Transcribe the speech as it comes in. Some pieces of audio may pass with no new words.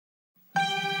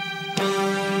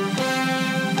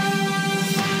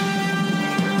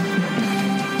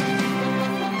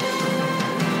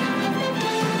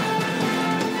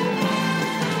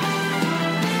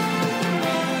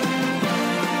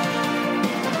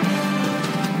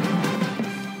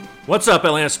What's up,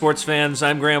 Atlanta sports fans?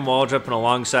 I'm Graham Waldrop, and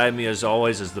alongside me, as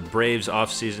always, as the Braves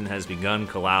offseason has begun,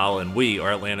 Kalal, and we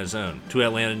are Atlanta's own. Two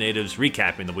Atlanta natives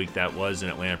recapping the week that was in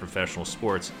Atlanta professional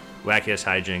sports, wackiest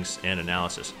hijinks, and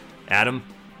analysis. Adam,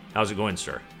 how's it going,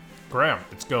 sir? Graham,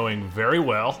 it's going very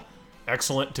well.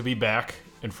 Excellent to be back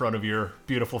in front of your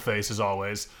beautiful face, as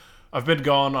always. I've been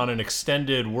gone on an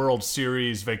extended World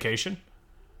Series vacation.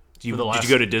 Did you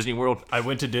go to Disney World? I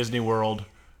went to Disney World.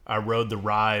 I rode the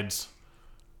rides.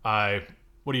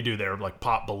 What do you do there? Like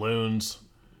pop balloons?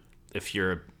 If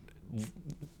you're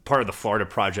part of the Florida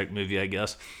Project movie, I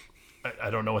guess. I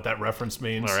don't know what that reference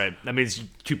means. All right. That means you're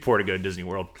too poor to go to Disney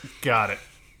World. Got it.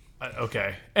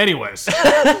 Okay. Anyways,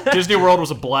 Disney World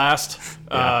was a blast.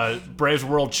 Yeah. Braves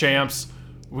world champs.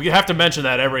 We have to mention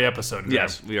that every episode. Graham.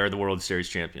 Yes, we are the World Series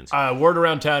champions. Word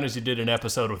around town is you did an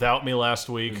episode without me last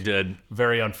week. We did.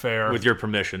 Very unfair. With your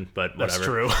permission, but whatever. That's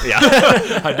true.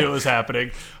 Yeah. I knew it was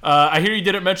happening. I hear you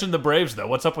didn't mention the Braves, though.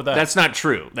 What's up with that? That's not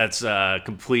true. That's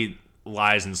complete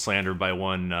lies and slander by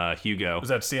one Hugo. Was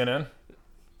that CNN?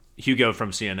 Hugo from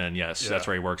CNN, yes. That's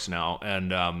where he works now.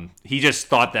 And he just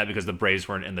thought that because the Braves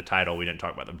weren't in the title, we didn't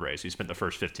talk about the Braves. He spent the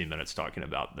first 15 minutes talking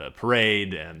about the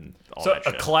parade and all that shit.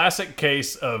 So a classic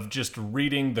case of just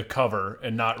reading the cover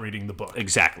and not reading the book.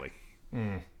 Exactly.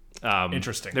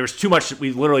 Interesting. There was too much.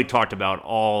 We literally talked about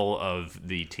all of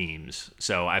the teams.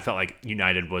 So I felt like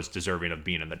United was deserving of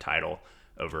being in the title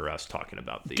over us talking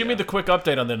about the... Give me the quick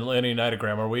update on the Atlanta United,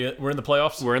 Graham. We're in the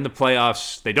playoffs? We're in the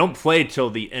playoffs. They don't play till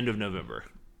the end of November.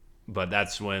 But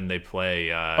that's when they play...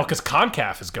 because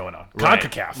CONCACAF is going on. Right,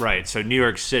 CONCACAF. Right. So New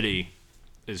York City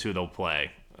is who they'll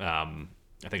play, I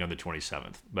think on the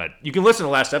 27th. But you can listen to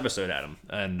the last episode, Adam,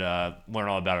 and learn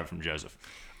all about it from Joseph.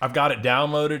 I've got it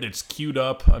downloaded. It's queued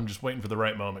up. I'm just waiting for the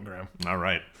right moment, Graham. All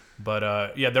right.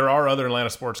 But, there are other Atlanta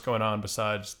sports going on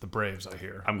besides the Braves, I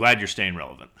hear. I'm glad you're staying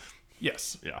relevant.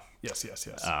 Yes. Yeah. Yes.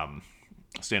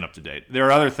 Staying up to date. There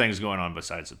are other things going on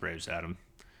besides the Braves, Adam.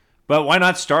 But why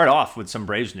not start off with some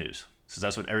Braves news? Because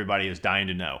that's what everybody is dying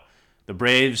to know. The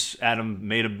Braves, Adam,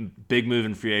 made a big move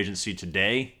in free agency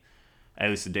today, at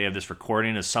least the day of this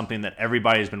recording, is something that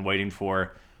everybody's been waiting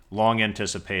for, long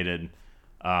anticipated,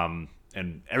 and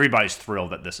everybody's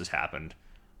thrilled that this has happened.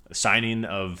 A signing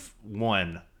of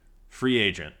one free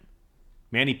agent,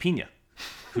 Manny Pena,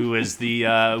 who is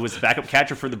was the backup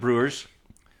catcher for the Brewers,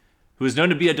 who is known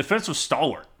to be a defensive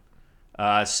stalwart.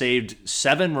 Saved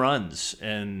 7 runs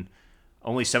in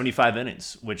only 75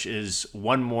 innings, which is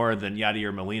one more than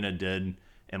Yadier Molina did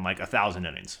in like 1,000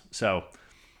 innings. So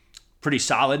pretty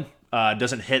solid.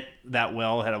 Doesn't hit that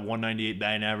well. Had a 198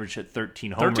 batting average, hit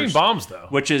 13 homers. 13 bombs, though.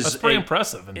 That's pretty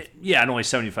impressive. And only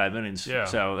 75 innings. Yeah.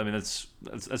 So, I mean,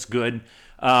 that's good.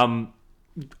 I'm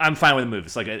fine with the move.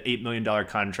 It's like an $8 million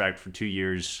contract for 2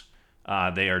 years.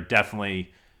 They are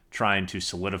definitely trying to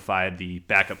solidify the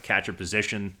backup catcher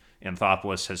position.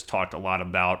 Anthopoulos has talked a lot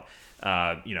about,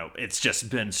 it's just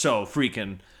been so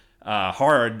freaking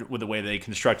hard with the way they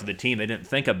constructed the team. They didn't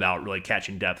think about really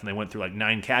catching depth, and they went through like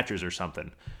 9 catchers or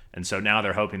something. And so now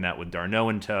they're hoping that with D'Arnaud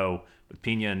in tow, with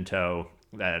Pena in tow,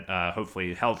 that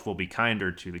hopefully health will be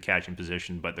kinder to the catching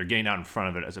position, but they're getting out in front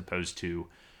of it as opposed to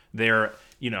they're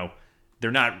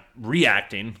not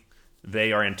reacting,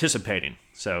 they are anticipating.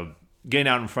 So getting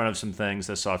out in front of some things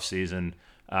this offseason.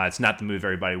 It's not the move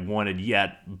everybody wanted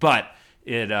yet, but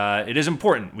it is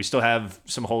important. We still have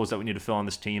some holes that we need to fill on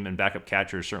this team, and backup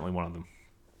catcher is certainly one of them.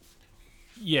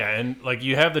 Yeah, and like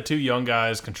you have the 2 young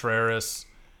guys, Contreras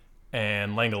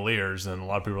and Langoliers, and a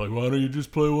lot of people are like, why don't you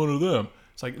just play one of them?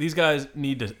 It's like these guys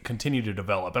need to continue to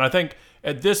develop. And I think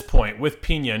at this point, with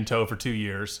Pena in tow for 2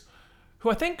 years, who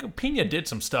I think Pena did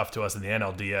some stuff to us in the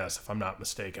NLDS, if I'm not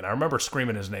mistaken. I remember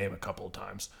screaming his name a couple of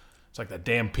times. It's like that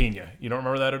damn Pena. You don't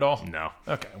remember that at all? No.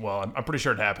 Okay, well, I'm pretty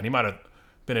sure it happened. He might have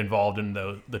been involved in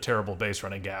the terrible base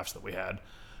running gaffes that we had.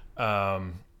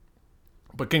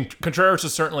 But Contreras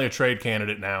is certainly a trade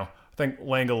candidate now. I think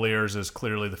Langoliers is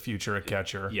clearly the future at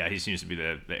catcher. Yeah, he seems to be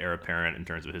the heir apparent in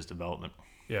terms of his development.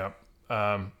 Yeah.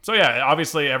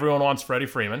 Obviously everyone wants Freddie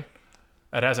Freeman.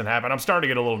 That hasn't happened. I'm starting to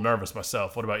get a little nervous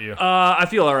myself. What about you? I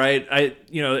feel all right.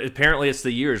 Apparently it's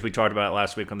the years. We talked about it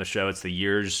last week on the show. It's the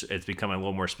years. It's becoming a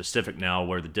little more specific now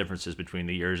where the differences between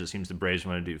the years. It seems the Braves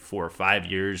want to do 4 or 5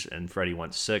 years, and Freddie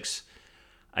wants 6.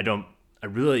 And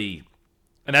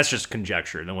that's just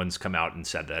conjecture. No one's come out and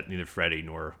said that. Neither Freddie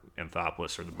nor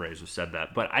Anthopoulos or the Braves have said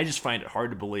that. But I just find it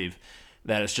hard to believe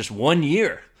that it's just 1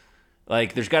 year.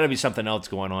 Like, there's got to be something else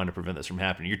going on to prevent this from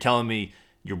happening. You're telling me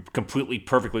you're completely,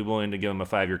 perfectly willing to give him a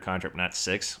 5-year contract, not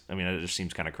 6? I mean, it just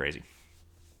seems kind of crazy.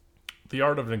 The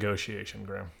art of negotiation,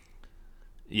 Graham.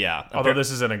 Yeah. Although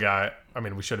this isn't a guy. I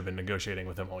mean, we should have been negotiating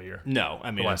with him all year. No,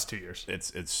 I mean the last 2 years.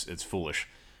 It's foolish.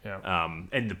 Yeah.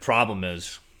 And the problem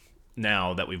is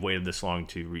now that we've waited this long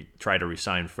to try to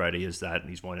re-sign Freddie is that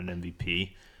he's won an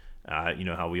MVP. You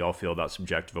know how we all feel about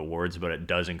subjective awards, but it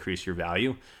does increase your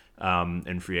value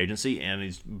in free agency, and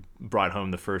he's brought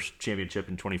home the first championship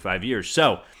in 25 years.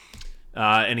 So,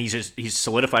 and he's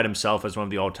solidified himself as one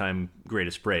of the all-time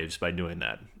greatest Braves by doing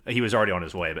that. He was already on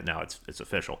his way, but now it's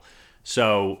official.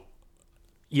 So,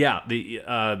 yeah,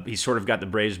 he's sort of got the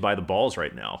Braves by the balls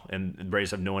right now, and the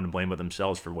Braves have no one to blame but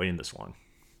themselves for waiting this long.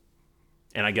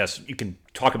 And I guess you can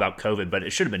talk about COVID, but it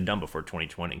should have been done before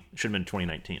 2020. It should have been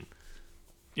 2019.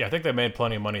 Yeah, I think they made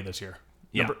plenty of money this year.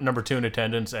 Yeah. Number 2 in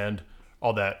attendance and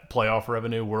all that playoff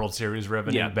revenue, World Series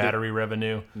revenue, battery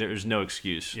revenue. There's no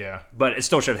excuse. Yeah. But it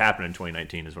still should have happened in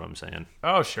 2019 is what I'm saying.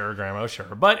 Oh, sure, Graham. Oh,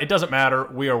 sure. But it doesn't matter.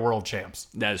 We are world champs.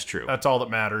 That is true. That's all that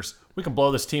matters. We can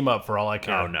blow this team up for all I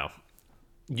care. Oh, no.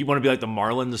 You want to be like the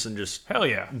Marlins and just Hell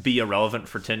yeah. be irrelevant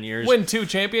for 10 years? Win 2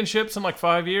 championships in like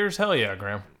 5 years? Hell yeah,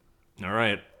 Graham. All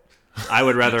right. I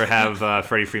would rather have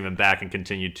Freddie Freeman back and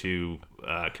continue to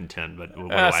contend, but what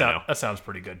do I know? That sounds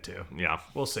pretty good, too. Yeah.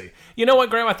 We'll see. You know what,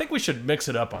 Graham? I think we should mix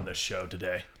it up on this show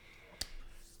today.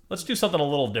 Let's do something a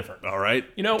little different. All right.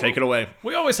 You know, take it away.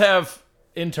 We always have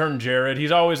intern Jared.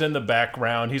 He's always in the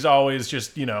background. He's always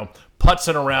just,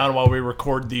 putzing around while we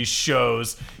record these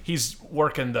shows. He's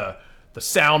working the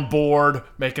soundboard,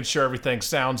 making sure everything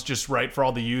sounds just right for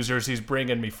all the users. He's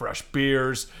bringing me fresh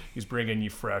beers. He's bringing you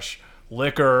fresh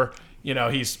liquor.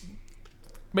 He's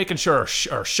making sure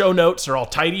our show notes are all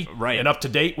tidy and up to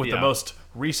date with the most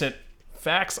recent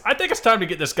facts. I think it's time to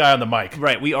get this guy on the mic.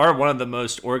 Right. We are one of the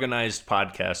most organized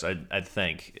podcasts, I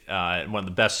think. One of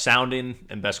the best sounding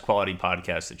and best quality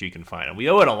podcasts that you can find. And we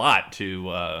owe it a lot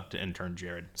to intern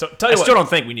Jared. So tell you I still don't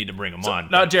think we need to bring him on.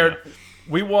 Now, Jared,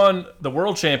 we won the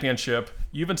World Championship.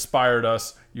 You've inspired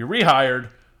us. You rehired.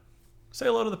 Say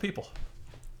hello to the people.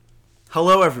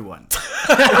 Hello, everyone.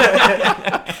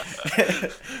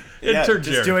 Intern just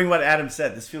Jared. doing what Adam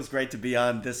said. This feels great to be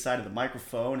on this side of the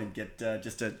microphone and get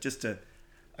just a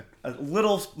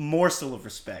little morsel of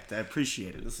respect. I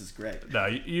appreciate it. This is great. No,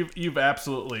 you've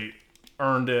absolutely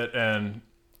earned it, and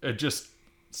it just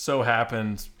so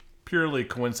happens, purely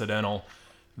coincidental,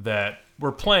 that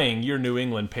we're playing your New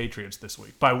England Patriots this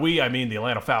week. By we, I mean the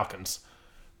Atlanta Falcons.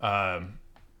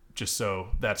 Just so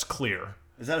that's clear.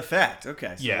 Is that a fact?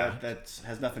 Okay. So Yeah. that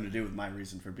has nothing to do with my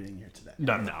reason for being here today.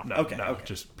 No. Okay.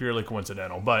 Just purely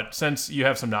coincidental. But since you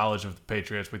have some knowledge of the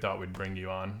Patriots, we thought we'd bring you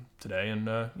on today and,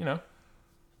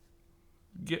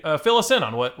 fill us in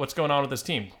on what's going on with this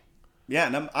team. Yeah,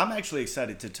 and I'm actually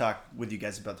excited to talk with you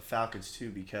guys about the Falcons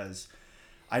too, because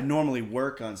I normally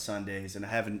work on Sundays and I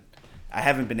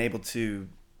haven't been able to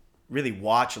really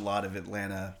watch a lot of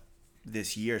Atlanta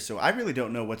this year, so I really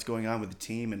don't know what's going on with the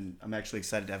team, and I'm actually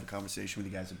excited to have a conversation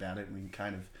with you guys about it, and we can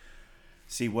kind of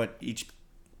see what each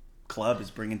club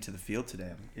is bringing to the field today.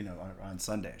 On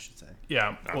Sunday, I should say.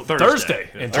 Yeah, well,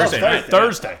 Thursday.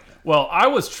 Thursday. Well, I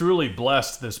was truly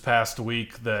blessed this past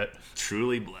week that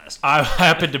Truly blessed. I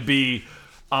happened to be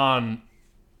on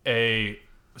a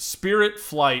Spirit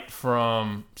flight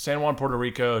from San Juan, Puerto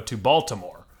Rico to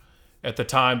Baltimore at the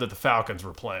time that the Falcons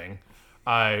were playing.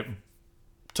 I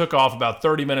took off about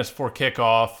 30 minutes before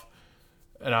kickoff,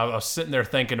 and I was sitting there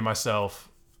thinking to myself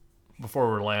before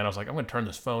we were landing, I was like, I'm going to turn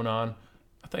this phone on.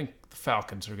 I think the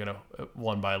Falcons are going to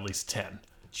win by at least 10.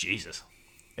 Jesus.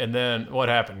 And then what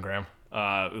happened, Graham?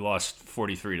 We lost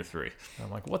 43-3.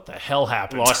 I'm like, what the hell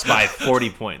happened? Lost by 40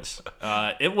 points.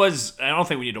 It was. I don't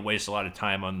think we need to waste a lot of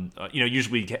time on.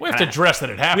 Usually we have to address that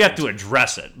it happened. We have to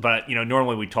address it, but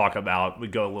normally we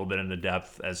go a little bit into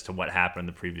depth as to what happened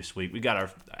the previous week. We got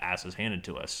our asses handed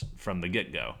to us from the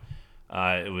get go.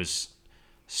 It was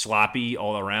sloppy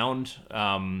all around.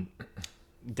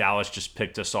 Dallas just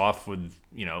picked us off with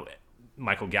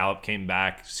Michael Gallup came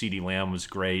back. CeeDee Lamb was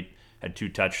great. Had 2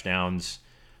 touchdowns.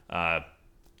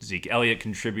 Zeke Elliott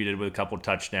contributed with a couple of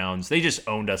touchdowns. They just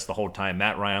owned us the whole time.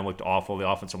 Matt Ryan looked awful. The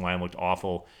offensive line looked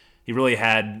awful. He really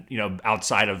had,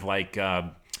 outside of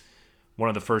one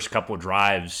of the first couple of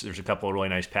drives, there's a couple of really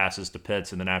nice passes to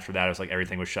Pitts, and then after that, it was like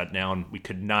everything was shut down. We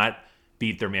could not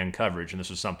beat their man coverage, and this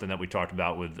was something that we talked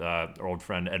about with our old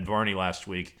friend Ed Varney last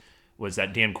week, was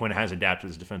that Dan Quinn has adapted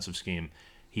his defensive scheme.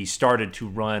 He started to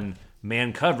run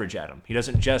man coverage at him. He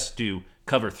doesn't just do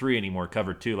cover 3 anymore,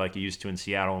 cover 2 like he used to in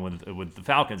Seattle and with the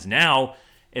Falcons. Now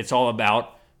it's all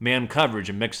about man coverage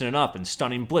and mixing it up and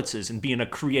stunning blitzes and being a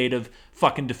creative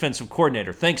fucking defensive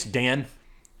coordinator. Thanks, Dan.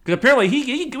 Because apparently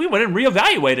we went and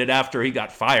reevaluated after he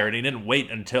got fired. He didn't wait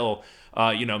until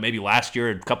Maybe last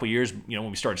year, a couple years, when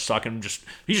we started sucking,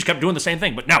 he just kept doing the same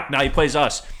thing. But now he plays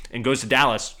us and goes to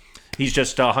Dallas. He's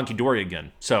just hunky-dory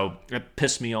again. So it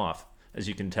pissed me off, as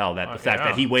you can tell, that the fact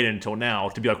that he waited until now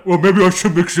to be like, well, maybe I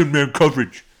should mix in man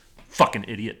coverage. Fucking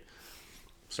idiot.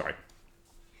 Sorry.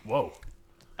 Whoa.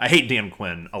 I hate Dan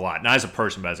Quinn a lot. Not as a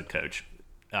person, but as a coach.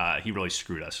 He really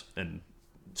screwed us in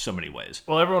so many ways.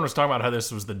 Well, everyone was talking about how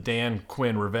this was the Dan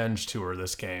Quinn revenge tour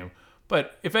this game.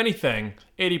 But if anything,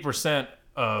 80%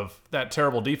 of that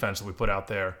terrible defense that we put out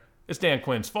there is Dan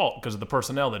Quinn's fault because of the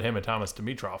personnel that him and Thomas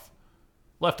Dimitroff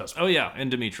left us with. Oh, yeah,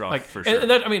 and Dimitroff, for sure.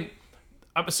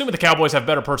 I'm assuming the Cowboys have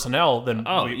better personnel than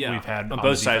we've had on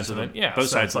both sides of the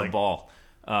sides of the ball.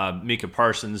 Micah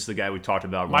Parsons, the guy we talked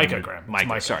about. Micah Graham.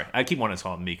 Micah, sorry. I keep wanting to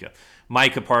call him Micah.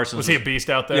 Micah Parsons. Was he a beast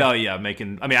out there? Yeah,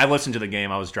 I listened to the game.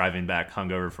 I was driving back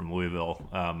hungover from Louisville.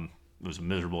 It was a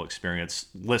miserable experience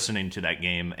listening to that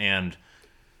game and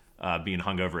being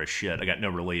hungover as shit. I got no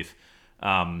relief.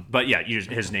 But yeah,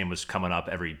 his name was coming up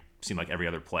seemed like every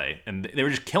other play. And they were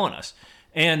just killing us.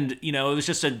 And, it was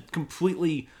just a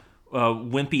completely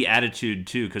wimpy attitude,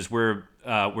 too, because we're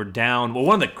down. Well,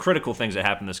 one of the critical things that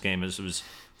happened in this game is it was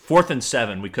 4th and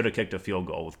 7. We could have kicked a field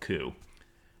goal with Koo.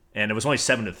 And it was only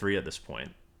 7-3 at this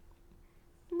point.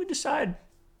 And we decide,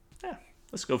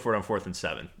 let's go for it on 4th and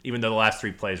 7, even though the last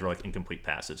 3 plays were like incomplete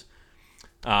passes.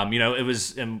 It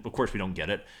was, and of course we don't get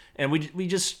it. And we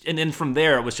just, and then from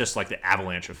there, it was just like the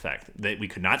avalanche effect. We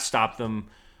could not stop them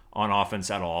on offense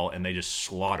at all, and they just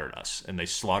slaughtered us. And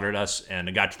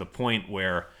it got to the point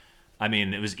where,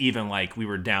 it was even like we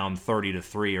were down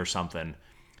 30-3 or something,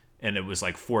 and it was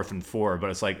like 4th and 4. But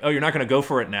it's like, oh, you're not going to go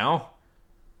for it now?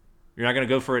 You're not going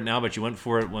to go for it now, but you went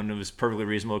for it when it was perfectly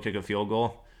reasonable to kick a field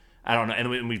goal? I don't know.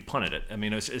 And we punted it.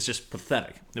 It's just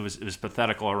pathetic. It was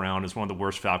pathetic all around. It's one of the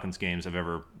worst Falcons games I've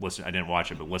ever listened. I didn't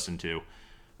watch it, but listened to.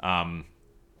 And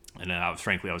I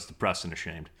was depressed and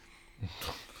ashamed.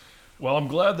 Well, I'm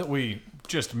glad that we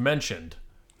just mentioned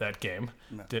that game.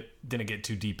 Didn't get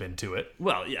too deep into it.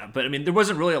 Well, yeah, but there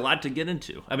wasn't really a lot to get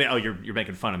into. You're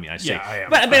making fun of me. I see. Yeah, I am.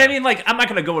 But I'm not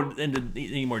going to go into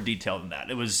any more detail than that.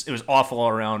 It was awful all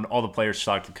around. All the players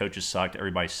sucked. The coaches sucked.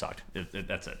 Everybody sucked.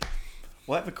 That's it.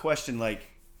 Well, I have a question.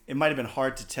 It might have been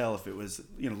hard to tell if it was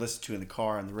listened to in the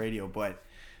car on the radio, but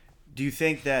do you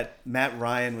think that Matt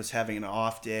Ryan was having an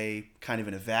off day, kind of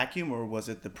in a vacuum, or was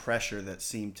it the pressure that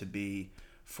seemed to be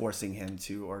forcing him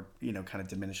to, or kind of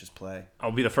diminish his play?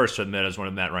 I'll be the first to admit, as one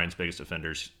of Matt Ryan's biggest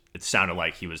offenders, it sounded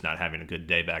like he was not having a good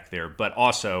day back there. But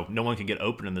also, no one can get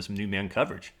open in this new man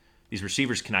coverage. These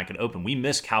receivers cannot get open. We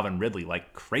miss Calvin Ridley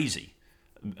like crazy.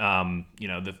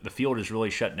 The field is really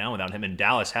shut down without him. And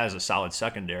Dallas has a solid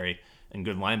secondary and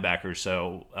good linebackers.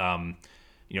 So,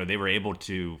 they were able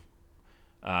to,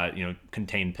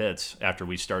 contain Pitts after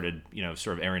we started,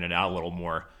 sort of airing it out a little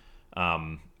more.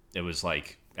 It was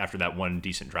like, after that one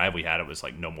decent drive we had, it was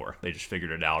like no more. They just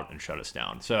figured it out and shut us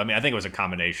down. So, I think it was a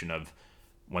combination of,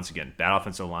 once again, bad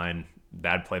offensive line,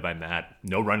 bad play by Matt,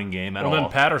 no running game at all. Well,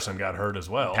 then Patterson got hurt as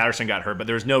well. But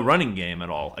there was no running game at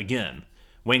all. Again,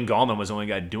 Wayne Gallman was the only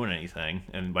guy doing anything,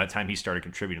 and by the time he started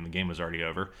contributing, the game was already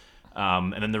over.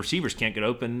 And then the receivers can't get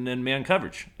open in man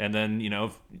coverage. And then,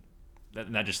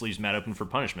 that just leaves Matt open for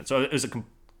punishment. So it was a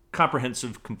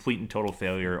comprehensive, complete, and total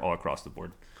failure all across the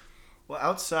board. Well,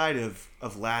 outside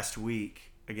of last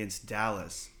week against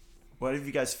Dallas, what have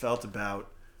you guys felt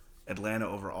about Atlanta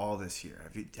overall this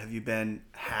year? Have you been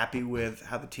happy with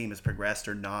how the team has progressed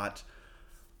or not,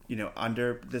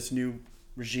 under this new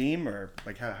regime, or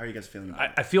how are you guys feeling about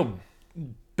it? I feel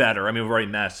better. We've already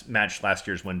matched last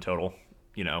year's win total,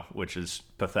 which is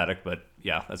pathetic, but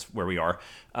yeah, that's where we are.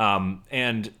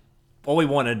 And all we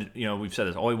wanted, we've said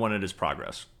this, all we wanted is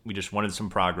progress. We just wanted some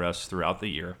progress throughout the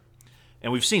year.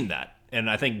 And we've seen that. And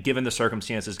I think given the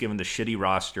circumstances, given the shitty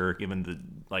roster, given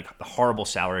the horrible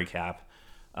salary cap,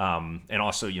 and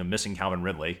also missing Calvin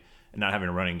Ridley and not having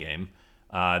a running game,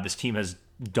 this team has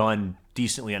done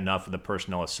decently enough with the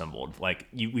personnel assembled.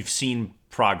 We've seen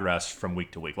progress from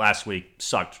week to week. Last week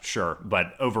sucked, sure,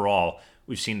 but overall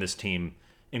we've seen this team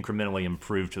incrementally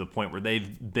improve to the point where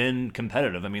they've been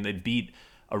competitive. They beat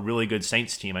a really good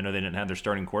Saints team. I know they didn't have their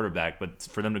starting quarterback, but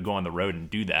for them to go on the road and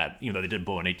do that, they did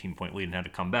blow an 18-point lead and had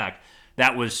to come back.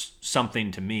 That was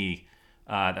something to me.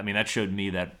 That showed me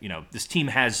that, this team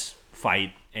has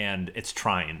fight and it's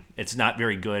trying. It's not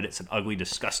very good. It's an ugly,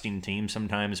 disgusting team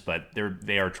sometimes, but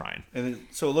they are trying. And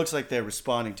so it looks like they're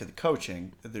responding to the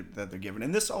coaching that they're given.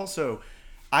 And this also,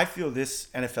 I feel this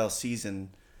NFL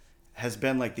season has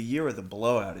been like the year of the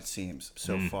blowout, it seems,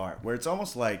 so far, where it's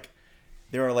almost like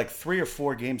there are 3 or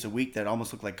 4 games a week that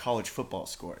almost look like college football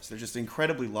scores. They're just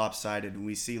incredibly lopsided, and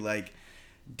we see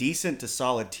decent to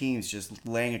solid teams just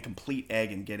laying a complete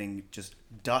egg and getting just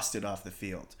dusted off the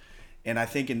field. And I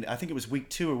think it was week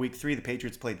 2 or week 3 the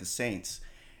Patriots played the Saints,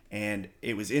 and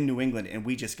it was in New England, and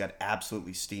we just got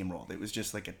absolutely steamrolled. It was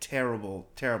just like a terrible,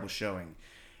 terrible showing.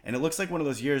 And it looks like one of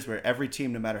those years where every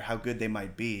team, no matter how good they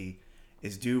might be,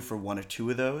 is due for 1 or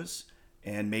 2 of those.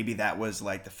 And maybe that was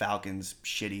like the Falcons'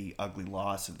 shitty, ugly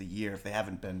loss of the year if they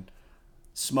haven't been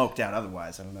smoked out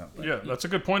otherwise. I don't know. Yeah, that's a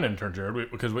good point, intern Jared,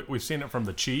 because we've seen it from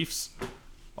the Chiefs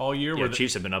all year. Yeah, Where the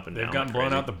Chiefs have been up and down. They've gotten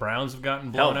blown out. The Browns have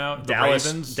gotten Hell, blown out. The Dallas,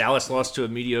 Ravens. Dallas lost to a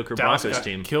mediocre Dallas Broncos got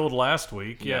team. killed last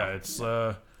week. Yeah, it's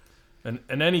an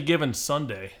any given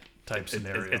Sunday type It-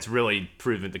 scenario. it's really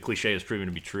proven, the cliche has proven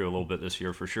to be true a little bit this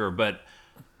year for sure. But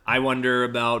I wonder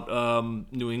about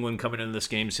New England coming into this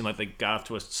game. It seemed like they got off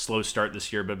to a slow start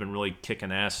this year, but have been really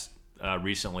kicking ass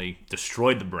recently.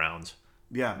 Destroyed the Browns.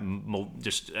 Yeah.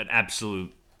 Just an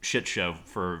absolute shit show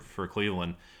for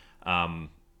Cleveland. What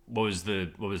was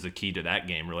the key to that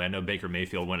game, really? I know Baker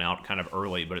Mayfield went out kind of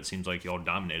early, but it seems like y'all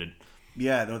dominated.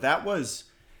 Yeah, no, that was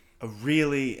a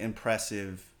really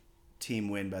impressive team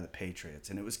win by the Patriots.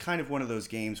 And it was kind of one of those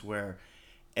games where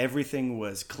everything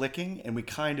was clicking, and we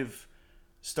kind of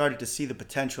started to see the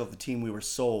potential of the team we were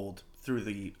sold through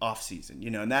the offseason.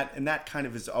 And that kind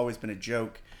of has always been a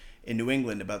joke in New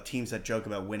England about teams that joke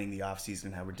about winning the offseason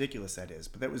and how ridiculous that is.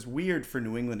 But that was weird for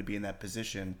New England to be in that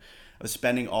position of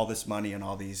spending all this money on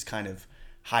all these kind of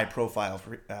high-profile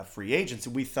free agents.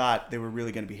 And we thought they were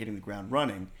really going to be hitting the ground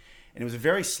running. And it was a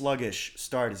very sluggish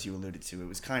start, as you alluded to. It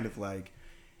was kind of like,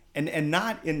 and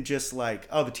not in just like,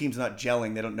 oh, the team's not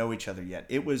gelling, they don't know each other yet.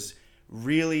 It was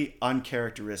really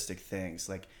uncharacteristic things,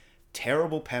 like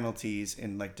terrible penalties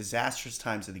in like disastrous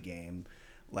times of the game,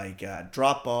 like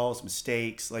drop balls,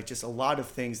 mistakes, like just a lot of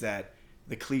things that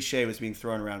the cliche was being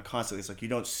thrown around constantly. It's like you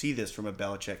don't see this from a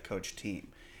Belichick coach team.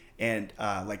 And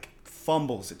like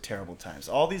fumbles at terrible times.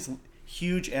 All these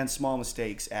huge and small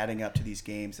mistakes adding up to these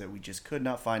games that we just could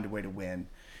not find a way to win.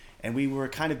 And we were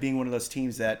kind of being one of those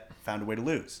teams that found a way to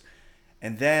lose.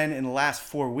 And then in the last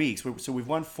 4 weeks, so we've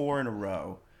won 4 in a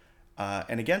row,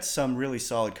 and against some really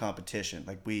solid competition.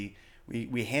 Like we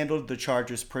handled the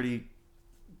Chargers pretty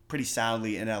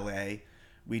soundly in LA.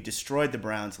 We destroyed the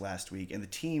Browns last week, and the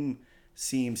team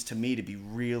seems to me to be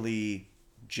really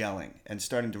gelling and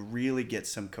starting to really get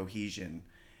some cohesion.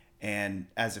 And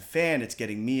as a fan, it's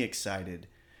getting me excited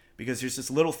because there's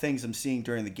just little things I'm seeing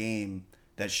during the game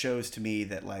that shows to me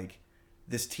that like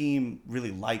this team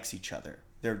really likes each other.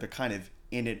 They're kind of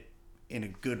in it in a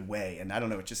good way, and I don't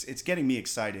know. It's getting me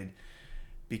excited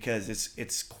because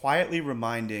it's quietly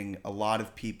reminding a lot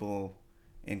of people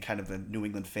in kind of the New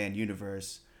England fan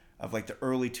universe of like the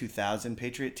early 2000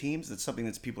 Patriot teams. That's something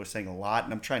that people are saying a lot,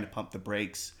 and I'm trying to pump the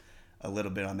brakes a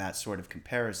little bit on that sort of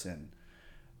comparison.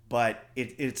 But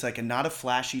it's like not a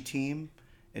flashy team.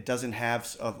 It doesn't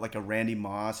have like a Randy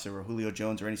Moss or a Julio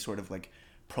Jones or any sort of like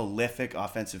prolific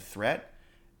offensive threat,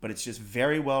 but it's just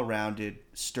very well-rounded,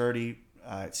 sturdy.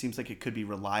 It seems like it could be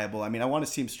reliable. I mean, I want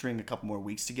to see them string a couple more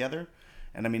weeks together.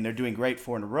 And I mean, they're doing great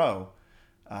 4 in a row.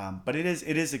 But it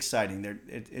is exciting.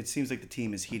 It seems like the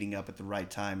team is heating up at the right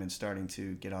time and starting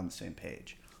to get on the same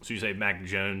page. So you say Mac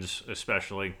Jones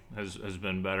especially has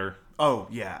been better? Oh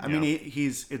yeah, I mean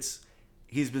he's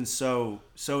been so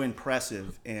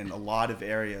impressive in a lot of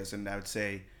areas, and I would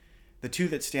say the 2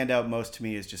 that stand out most to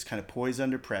me is just kind of poise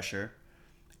under pressure,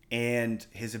 and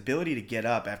his ability to get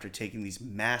up after taking these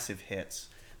massive hits.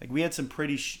 Like we had some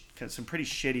pretty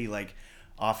shitty like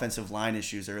offensive line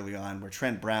issues early on, where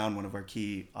Trent Brown, one of our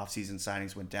key offseason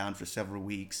signings, went down for several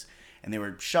weeks, and they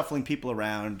were shuffling people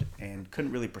around and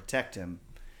couldn't really protect him.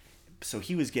 So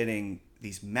he was getting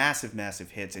these massive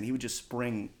hits, and he would just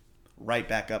spring right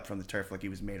back up from the turf like he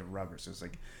was made of rubber. So it's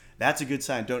like, that's a good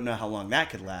sign. Don't know how long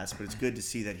that could last, but it's good to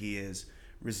see that he is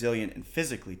resilient and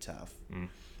physically tough.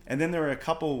 And then there are a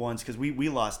couple ones, because we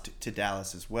lost to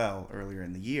Dallas as well earlier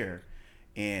in the year,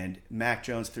 and Mac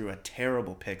Jones threw a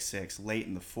terrible pick 6 late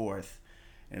in the 4th,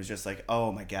 and it was just like,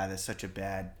 oh my God, that's such a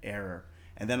bad error.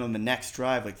 And then on the next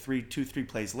drive, like 3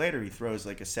 plays later, he throws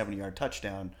like a 70-yard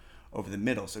touchdown over the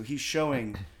middle. So he's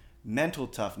showing mental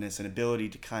toughness and ability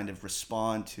to kind of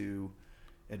respond to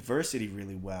adversity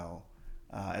really well,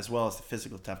 as well as the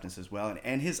physical toughness as well.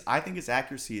 And I think his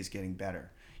accuracy is getting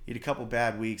better. He had a couple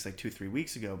bad weeks like 2-3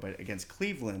 weeks ago, but against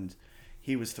Cleveland,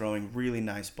 he was throwing really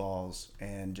nice balls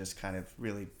and just kind of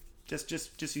really just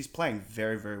he's playing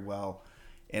very, very well.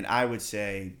 And I would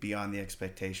say beyond the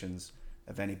expectations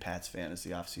of any Pats fan as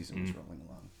the offseason was rolling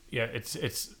along. Yeah, it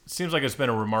seems like it's been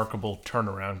a remarkable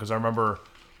turnaround, because I remember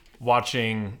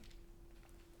watching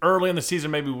early in the season,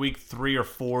 maybe week 3 or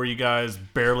 4, you guys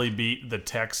barely beat the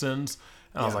Texans,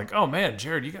 And I was like, oh man,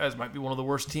 Jared, you guys might be one of the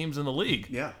worst teams in the league.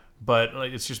 Yeah. But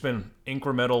like, it's just been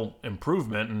incremental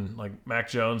improvement, and like Mac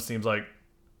Jones seems like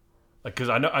because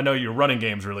I know your running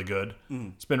game's really good.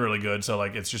 It's been really good. So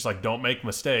like it's just like don't make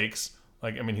mistakes.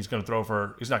 Like I mean he's not going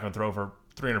to throw for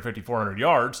 350, 400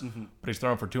 yards, but he's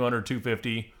throwing for 200,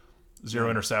 250,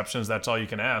 zero interceptions. That's all you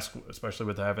can ask, especially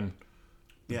with having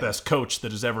the best coach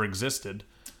that has ever existed.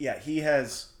 Yeah, he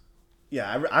has.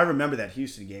 Yeah, I remember that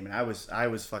Houston game, and I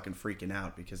was fucking freaking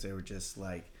out because they were just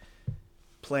like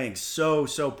playing so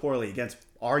poorly against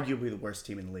arguably the worst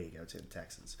team in the league. I would say the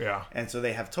Texans. Yeah, and so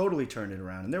they have totally turned it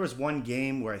around. And there was one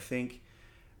game where I think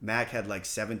Mac had like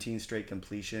 17 straight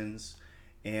completions,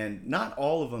 and not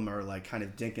all of them are like kind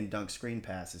of dink and dunk screen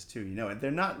passes too. You know, and they're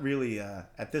not really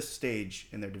at this stage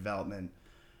in their development.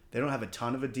 They don't have a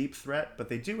ton of a deep threat, but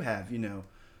they do have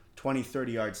 20,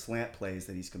 30-yard slant plays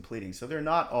that he's completing. So they're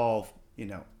not all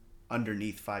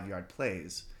underneath 5-yard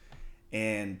plays.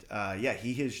 And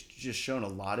he has just shown a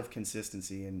lot of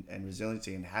consistency and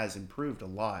resiliency, and has improved a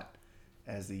lot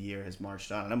as the year has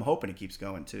marched on. And I'm hoping it keeps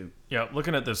going too. Yeah,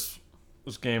 looking at this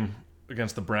game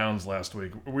against the Browns last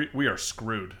week, we are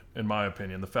screwed, in my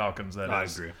opinion. The Falcons, that is. I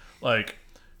agree. Like,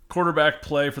 quarterback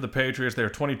play for the Patriots, they're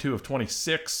 22 of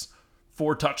 26,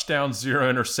 4 touchdowns,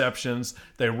 0 interceptions.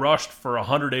 They rushed for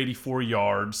 184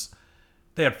 yards.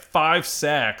 They had 5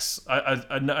 sacks.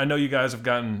 I know you guys have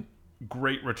gotten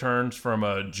great returns from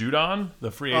Judon,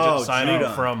 the free agent signing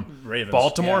from Ravens.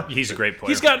 Baltimore. Yeah. He's a great player.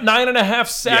 He's got 9.5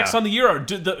 sacks Yeah. on the year.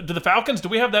 Do the Falcons, do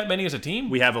we have that many as a team?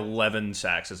 We have 11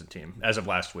 sacks as a team as of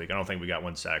last week. I don't think we got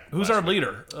 1 sack. Who's last our week.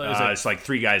 leader? It's like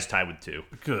 3 guys tied with 2.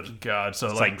 Good God.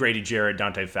 So It's like Grady Jarrett,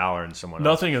 Dante Fowler, and someone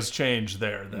else. nothing has changed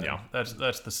there. Then. Yeah.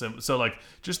 That's the sim. So like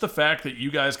just the fact that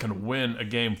you guys can win a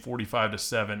game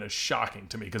 45-7 is shocking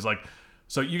to me, because like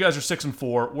so you guys are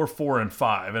 6-4, we're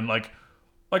 4-5, and like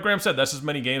Graham said, that's as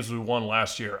many games as we won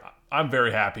last year. I'm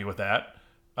very happy with that.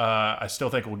 I still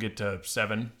think we'll get to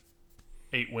 7,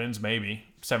 8 wins, maybe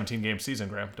 17-game season.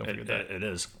 Graham, don't forget that. It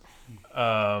is.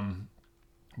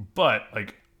 But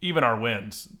like even our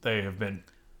wins, they have been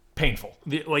painful.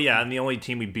 And the only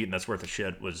team we've beaten that's worth a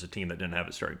shit was a team that didn't have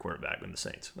a starting quarterback in the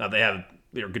Saints. Now they're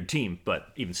a good team, but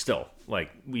even still,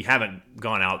 like we haven't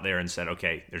gone out there and said,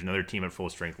 okay, there's another team at full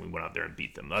strength, and we went out there and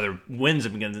beat them. Other wins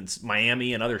have been against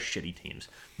Miami and other shitty teams.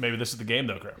 Maybe this is the game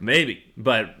though, Graham. Maybe,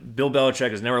 but Bill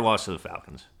Belichick has never lost to the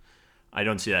Falcons. I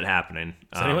don't see that happening.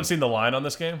 Has anyone seen the line on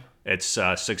this game? It's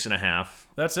 6.5.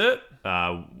 That's it?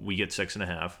 We get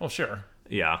 6.5. Well, sure.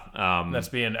 Yeah. That's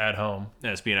being at home.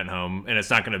 And it's being at home, and it's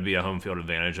not going to be a home field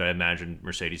advantage. I imagine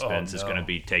Mercedes-Benz is going to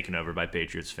be taken over by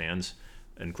Patriots fans,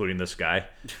 including this guy.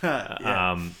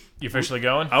 You officially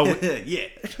going? Oh, Yeah.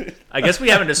 I guess we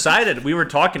haven't decided. We were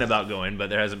talking about going, but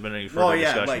there hasn't been any further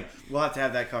discussion. Like we'll have to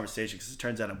have that conversation because it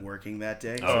turns out I'm working that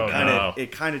day. So Oh, no.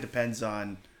 It kind of depends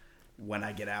on when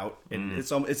I get out, and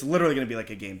it's literally going to be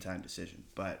like a game time decision.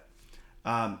 But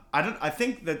I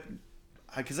think that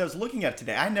because I was looking at it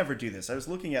today, I never do this. I was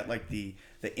looking at like the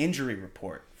injury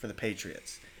report for the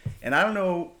Patriots, and I don't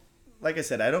know. Like I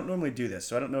said, I don't normally do this,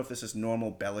 so I don't know if this is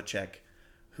normal Belichick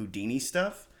Houdini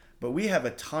stuff. But we have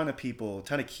a ton of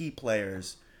key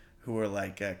players who are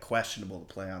like questionable to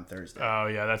play on Thursday. Oh,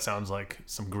 yeah, that sounds like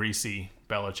some greasy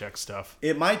Belichick stuff.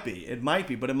 It might be,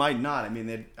 but it might not. I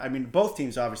mean, both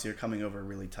teams obviously are coming over a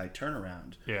really tight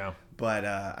turnaround. Yeah. But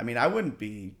I wouldn't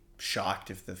be shocked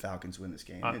if the Falcons win this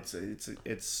game.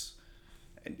 It's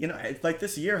like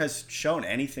this year has shown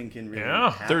anything can really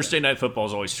happen. Thursday night football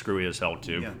is always screwy as hell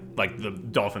too. Yeah. Like the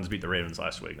Dolphins beat the Ravens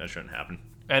last week. That shouldn't happen.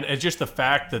 And it's just the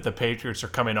fact that the Patriots are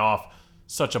coming off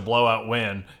such a blowout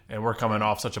win, and we're coming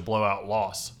off such a blowout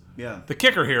loss. Yeah. The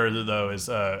kicker here, though, is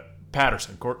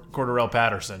Patterson, Cordarrelle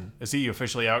Patterson. Is he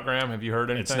officially out, Graham? Have you heard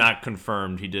anything? It's not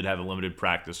confirmed. He did have a limited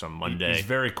practice on Monday. He's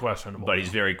very questionable. But he's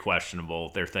very questionable.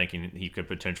 They're thinking he could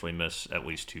potentially miss at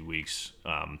least 2 weeks,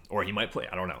 or he might play.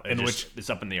 I don't know. It's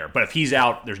up in the air. But if he's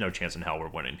out, there's no chance in hell we're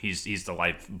winning. He's the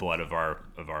lifeblood of our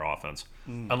offense.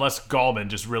 Unless Gallman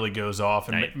just really goes off,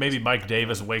 and maybe Mike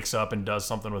Davis wakes up and does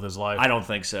something with his life. I don't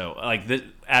think so. Like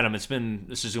Adam,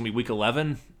 this is going to be week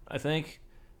 11, I think.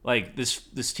 Like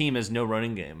this team has no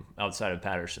running game outside of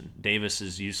Patterson. Davis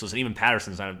is useless, and even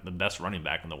Patterson's not the best running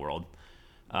back in the world.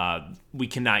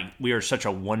 We are such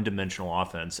a one-dimensional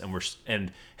offense,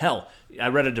 and hell, I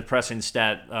read a depressing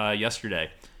stat yesterday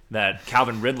that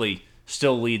Calvin Ridley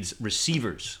still leads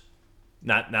receivers,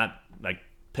 not like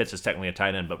Pitts is technically a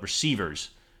tight end, but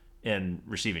receivers in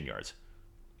receiving yards,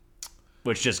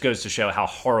 which just goes to show how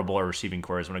horrible our receiving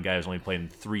core is when a guy who's only played in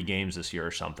 3 games this year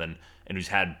or something, and who's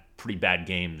had pretty bad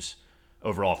games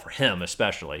overall for him,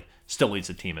 especially, still leads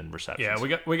the team in receptions.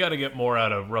 Yeah, we got to get more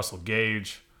out of Russell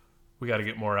Gage. we got to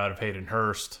get more out of Hayden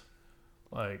Hurst.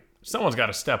 Like, someone's got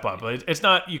to step up. It's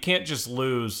not, you can't just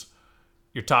lose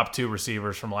your top 2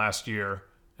 receivers from last year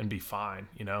and be fine,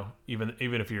 even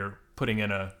if you're putting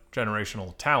in a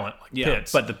generational talent like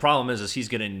Pitts. But the problem is he's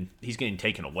getting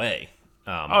taken away.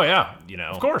 Oh yeah,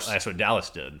 of course. That's what Dallas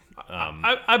did.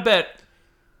 I bet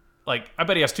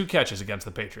he has 2 catches against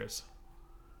the Patriots.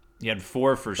 He had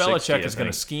 4 for 60. Belichick is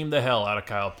going to scheme the hell out of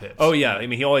Kyle Pitts. Oh yeah, I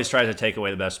mean he always tries to take away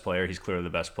the best player. He's clearly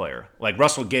the best player. Like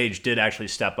Russell Gage did actually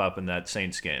step up in that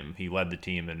Saints game. He led the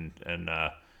team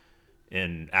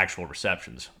in actual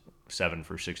receptions, 7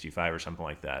 for 65 or something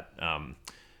like that.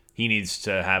 He needs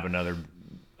to have another,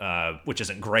 which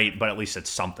isn't great, but at least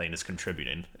it's something. It's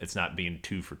contributing. It's not being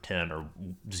 2 for 10 or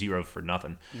 0 for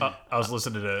nothing. I was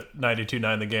listening to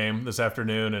 92.9 The Game this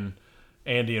afternoon, and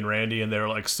Andy and Randy, and they were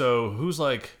like, so who's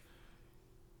like,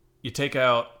 you take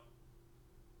out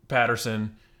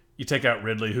Patterson, you take out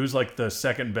Ridley, who's like the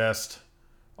second best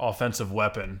offensive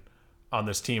weapon on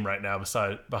this team right now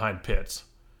behind Pitts?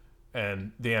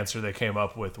 And the answer they came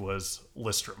up with was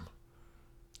Lindstrom.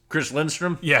 Chris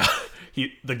Lindstrom? Yeah,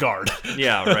 the guard.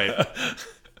 Yeah, right.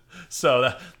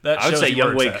 So that I would shows say you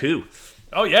where Younghoe it's at. Koo.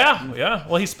 Oh yeah.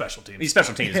 Well, he's special teams. He's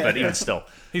special teams, but even still,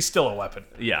 He's still a weapon.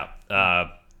 yeah.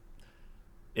 I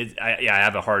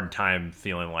have a hard time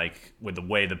feeling like with the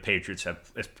way the Patriots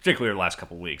have, particularly the last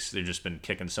couple of weeks, they've just been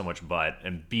kicking so much butt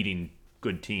and beating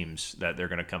good teams that they're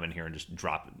going to come in here and just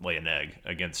lay an egg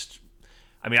against.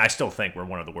 I mean, I still think we're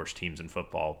one of the worst teams in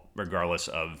football, regardless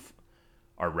of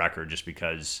our record, just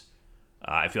because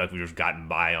I feel like we've just gotten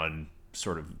by on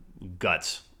sort of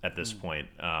guts at this point.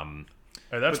 Hey,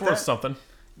 that's worth something.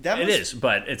 It is,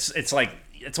 but it's like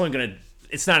it's only going to.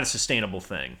 It's not a sustainable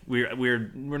thing.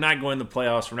 We're not going to the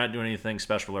playoffs. We're not doing anything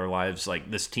special in our lives. Like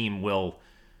this team will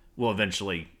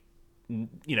eventually,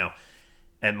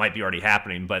 it might be already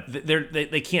happening, but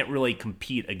they can't really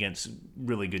compete against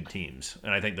really good teams.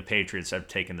 And I think the Patriots have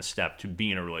taken the step to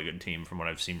being a really good team from what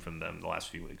I've seen from them the last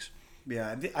few weeks.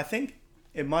 Yeah, I think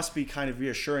it must be kind of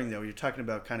reassuring though. You're talking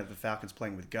about kind of the Falcons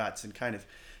playing with guts and kind of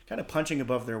punching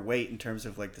above their weight in terms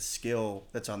of like the skill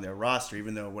that's on their roster,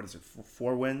 even though,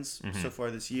 4 wins so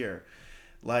far this year.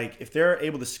 Like if they're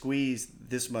able to squeeze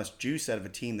this much juice out of a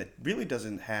team that really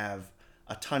doesn't have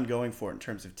a ton going for it in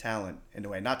terms of talent, in a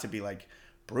way, not to be like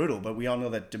brutal, but we all know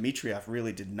that Dimitroff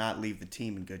really did not leave the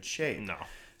team in good shape. No.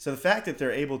 So the fact that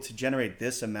they're able to generate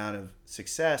this amount of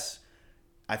success,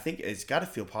 I think it's got to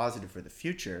feel positive for the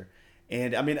future.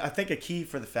 And I mean, I think a key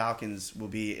for the Falcons will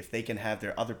be if they can have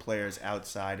their other players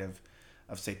outside of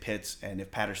say Pitts, and if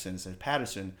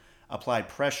Patterson apply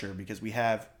pressure, because we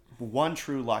have one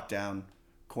true lockdown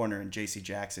corner in J.C.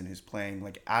 Jackson who's playing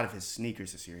like out of his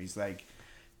sneakers this year. He's like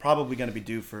probably going to be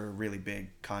due for a really big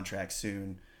contract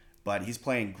soon, but he's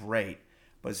playing great.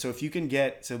 But so if you can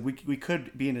we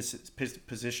could be in a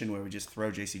position where we just throw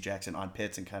J.C. Jackson on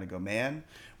Pitts and kind of go man.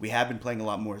 We have been playing a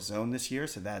lot more zone this year,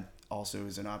 so that also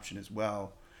is an option as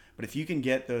well. But if you can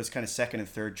get those kind of second and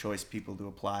third choice people to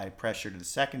apply pressure to the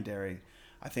secondary,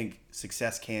 I think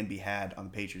success can be had on the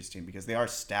Patriots team because they are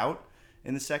stout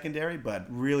in the secondary, but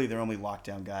really their only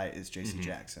lockdown guy is J.C.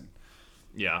 Jackson.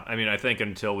 Yeah, I mean, I think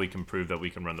until we can prove that we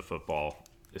can run the football,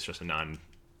 it's just I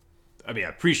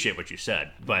appreciate what you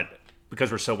said, but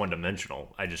because we're so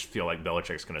one-dimensional, I just feel like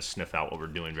Belichick's going to sniff out what we're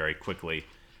doing very quickly,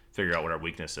 figure out what our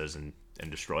weakness is, and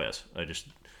destroy us.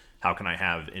 How can I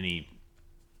have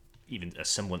even a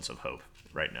semblance of hope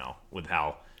right now with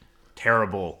how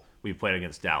terrible we played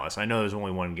against Dallas? I know there's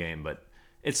only one game, but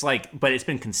it's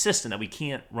been consistent that we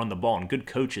can't run the ball, and good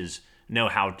coaches know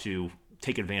how to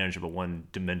take advantage of a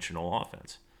one-dimensional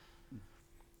offense.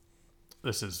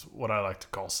 This is what I like to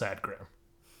call sad Graham.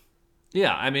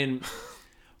 Yeah, I mean,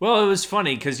 well, it was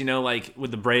funny because, like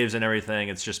with the Braves and everything,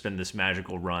 it's just been this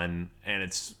magical run, and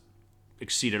it's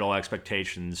exceeded all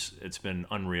expectations. It's been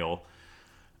unreal.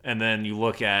 And then you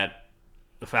look at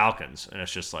the Falcons, and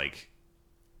it's just like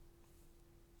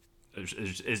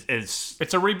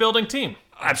it's a rebuilding team.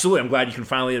 Absolutely, I'm glad you can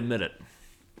finally admit it.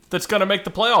 That's going to make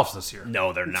the playoffs this year.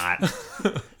 No, they're not.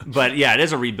 But yeah, it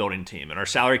is a rebuilding team, and our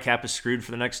salary cap is screwed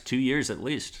for the next 2 years at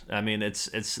least. I mean, this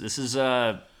is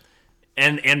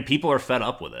and people are fed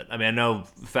up with it. I mean, I know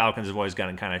the Falcons have always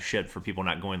gotten kind of shit for people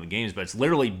not going to the games, but it's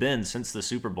literally been since the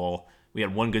Super Bowl. We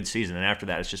had one good season, and after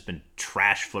that, it's just been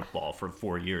trash football for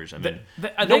 4 years. I mean,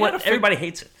 everybody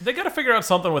hates it. They got to figure out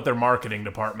something with their marketing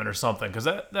department or something, because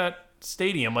that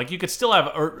stadium, like, you could still have,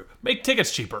 or make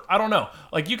tickets cheaper. I don't know.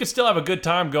 Like, you could still have a good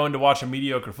time going to watch a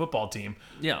mediocre football team.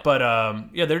 Yeah. But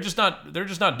they're just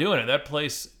not doing it. That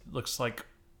place looks like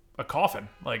a coffin.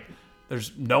 Like,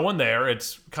 there's no one there.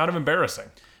 It's kind of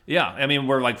embarrassing. Yeah, I mean,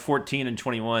 we're like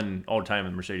 14-21 all time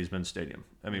in Mercedes-Benz Stadium.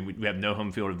 I mean, we have no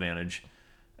home field advantage,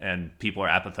 and people are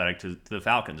apathetic to the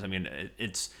Falcons. I mean,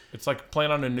 it's like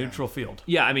playing on a neutral field.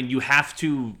 Yeah, I mean, you have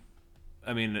to.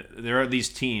 I mean, there are these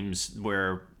teams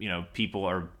where people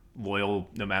are loyal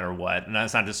no matter what, and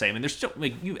that's not to say. I mean, there's still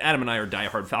like Adam and I are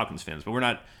diehard Falcons fans, but we're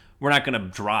not going to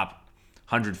drop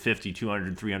 $150,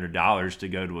 $200, $300 to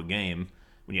go to a game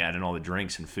when you add in all the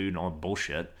drinks and food and all the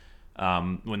bullshit.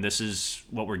 When this is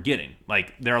what we're getting,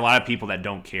 like there are a lot of people that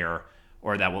don't care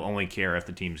or that will only care if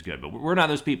the team's good, but we're not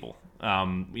those people.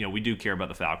 We do care about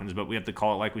the Falcons, but we have to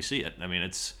call it like we see it. I mean,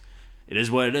 it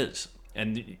is what it is.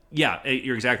 And yeah,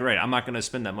 you're exactly right. I'm not going to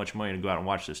spend that much money to go out and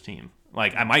watch this team.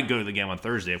 Like I might go to the game on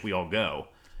Thursday if we all go,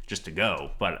 just to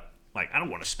go, but like I don't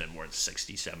want to spend more than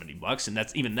 $60-$70,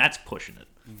 and that's pushing it.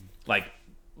 Like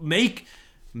make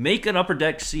an upper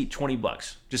deck seat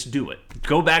 $20. Just do it.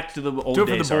 Go back to the old days.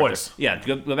 Do it for the boys. Arthur. Yeah,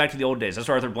 go back to the old days. That's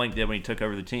what Arthur Blank did when he took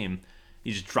over the team.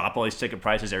 He just dropped all these ticket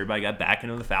prices. Everybody got back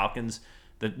into the Falcons.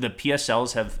 The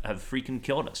PSLs have freaking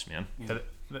killed us, man.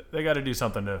 They got to do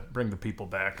something to bring the people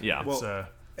back. Yeah. Well,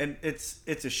 and it's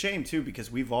a shame too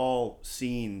because we've all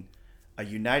seen a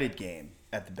United game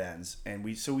at the Benz, and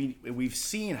we've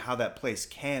seen how that place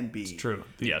can be. It's true.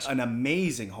 Yes. An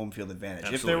amazing home field advantage.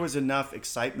 Absolutely. If there was enough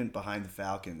excitement behind the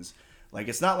Falcons, like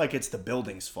it's not like it's the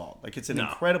building's fault. Like it's an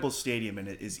incredible stadium, and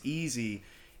it is easy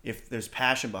if there's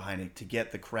passion behind it to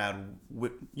get the crowd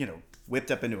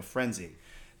whipped up into a frenzy.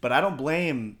 But I don't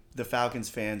blame the Falcons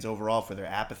fans overall for their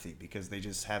apathy because they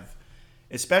just have,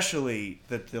 especially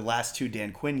the last two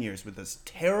Dan Quinn years with those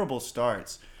terrible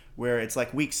starts where it's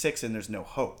like week 6 and there's no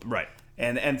hope. Right.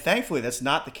 And thankfully that's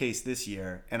not the case this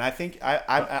year. And I think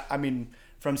I mean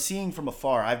from seeing from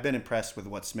afar, I've been impressed with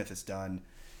what Smith has done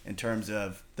in terms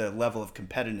of the level of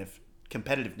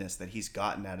competitiveness that he's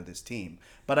gotten out of this team.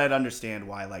 But I'd understand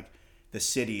why like the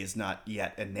city is not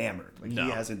yet enamored. Like he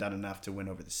hasn't done enough to win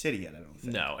over the city yet, I don't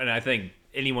think. No, and I think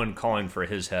anyone calling for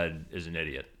his head is an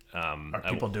idiot. Are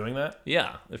people doing that?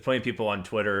 Yeah, there's plenty of people on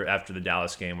Twitter after the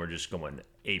Dallas game were just going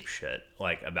ape shit,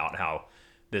 like about how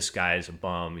this guy is a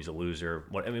bum, he's a loser.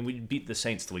 We beat the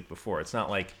Saints the week before. It's not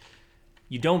like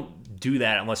you don't do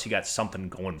that unless you got something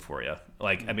going for you.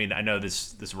 Like, I mean, I know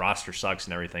this roster sucks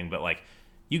and everything, but like,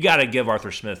 you got to give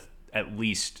Arthur Smith at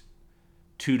least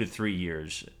 2 to 3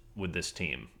 years with this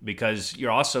team because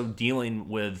you're also dealing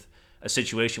with a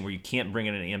situation where you can't bring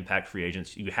in any impact free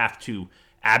agents. You have to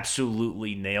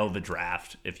absolutely nail the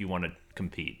draft if you want to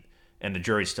compete. And the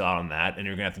jury's still out on that, and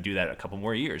you're going to have to do that a couple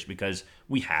more years because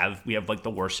we have like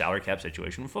the worst salary cap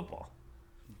situation in football.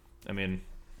 I mean,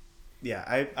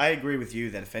 yeah, I agree with you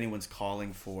that if anyone's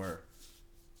calling for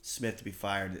Smith to be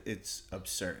fired, it's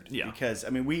absurd. Yeah. Because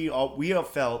I mean, we all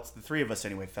felt, the three of us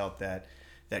anyway, felt that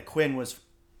Quinn was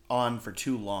on for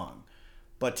too long.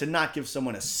 But to not give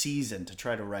someone a season to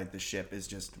try to right the ship is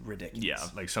just ridiculous. yeah,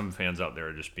 like some fans out there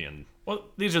are just being Well,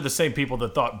 these are the same people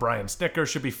that thought Brian Snicker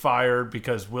should be fired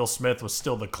because Will Smith was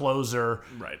still the closer.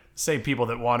 right. Same people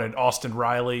that wanted Austin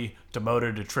Riley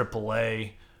demoted to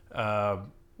AAA.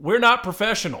 We're not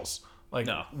professionals. Like,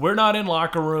 No. we're not in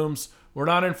locker rooms. We're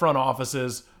not in front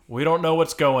offices. We don't know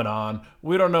what's going on.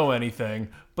 We don't know anything.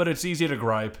 But it's easy to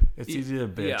gripe. It's easy to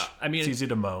bitch. Yeah, I mean, it's easy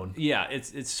to moan. Yeah,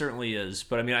 it certainly is.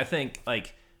 But I mean, I think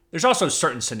like there's also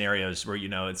certain scenarios where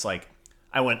it's like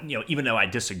I went even though I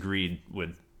disagreed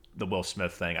with the Will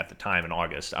Smith thing at the time in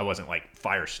August, I wasn't like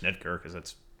fire Snitker because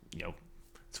it's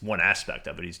it's one aspect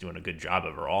of it. He's doing a good job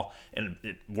overall, and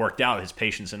it worked out. His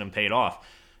patience in him paid off.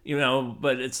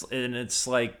 But it's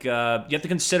like you have to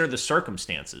consider the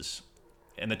circumstances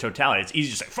and the totality. It's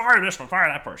easy to say fire this one, fire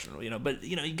that person, but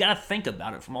you got to think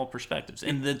about it from all perspectives.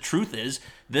 And the truth is,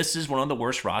 this is one of the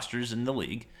worst rosters in the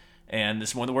league, and this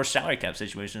is one of the worst salary cap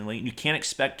situations in the league. And you can't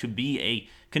expect to be a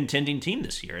contending team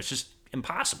this year. It's just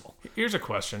impossible. Here's a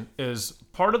question. Is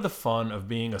part of the fun of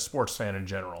being a sports fan in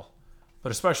general,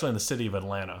 but especially in the city of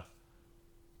Atlanta,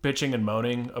 bitching and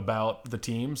moaning about the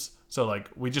teams? So, like,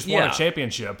 we just won a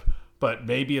championship, but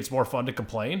maybe it's more fun to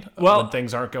complain when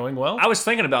things aren't going well? I was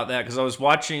thinking about that because I was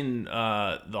watching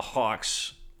the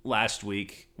Hawks last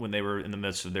week when they were in the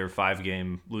midst of their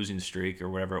 5-game losing streak or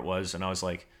whatever it was, and I was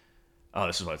like, oh,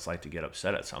 this is what it's like to get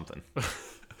upset at something.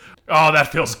 Oh,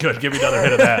 that feels good. Give me another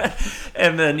hit of that.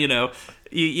 And then,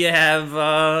 you have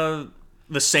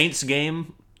the Saints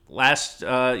game last,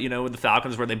 with the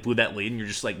Falcons where they blew that lead and you're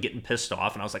just like getting pissed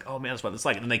off. And I was like, oh man, that's what it's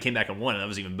like. And then they came back and won, and that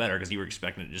was even better because you were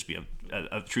expecting it to just be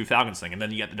a true Falcons thing. And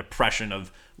then you got the depression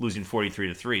of losing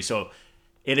 43-3. So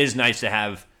it is nice to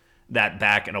have that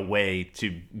back in a way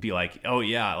to be like, oh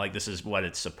yeah, like this is what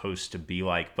it's supposed to be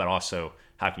like. But also,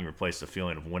 how can you replace the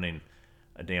feeling of winning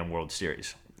a damn World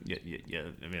Series? yeah.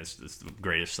 I mean, it's the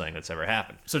greatest thing that's ever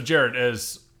happened. So, Jared,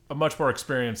 as a much more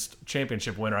experienced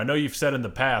championship winner, I know you've said in the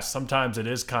past sometimes it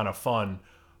is kind of fun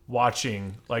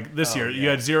watching. Like this year, you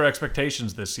had zero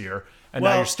expectations this year, and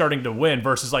now you're starting to win.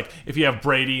 Versus like if you have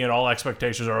Brady and all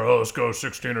expectations are let's go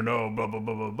 16-0, blah blah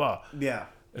blah blah blah. Yeah.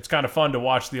 It's kind of fun to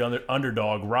watch the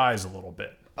underdog rise a little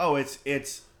bit. Oh,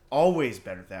 it's always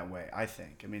better that way, I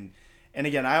think. I mean, and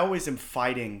again, I always am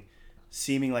fighting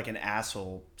seeming like an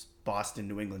asshole Boston,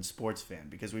 New England sports fan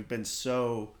because we've been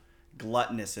so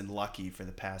gluttonous and lucky for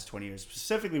the past 20 years,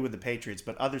 specifically with the Patriots,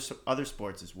 but other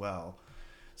sports as well.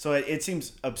 So it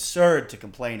seems absurd to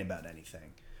complain about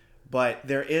anything. But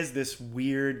there is this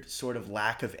weird sort of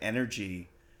lack of energy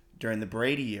during the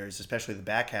Brady years, especially the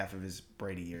back half of his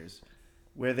Brady years,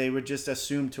 where they would just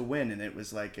assume to win, and it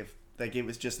was like it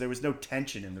was just there was no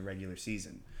tension in the regular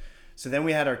season. So then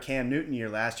we had our Cam Newton year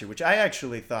last year, which I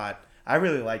actually thought I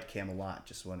really liked Cam a lot.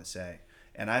 Just want to say,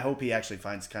 and I hope he actually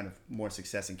finds kind of more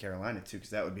success in Carolina too, because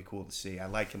that would be cool to see. I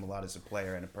like him a lot as a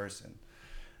player and a person.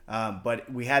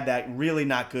 But we had that really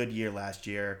not good year last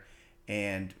year,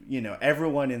 and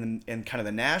everyone in kind of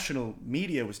the national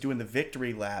media was doing the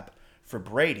victory lap for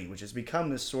Brady, which has become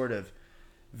this sort of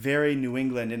very New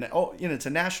England, and it's a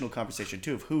national conversation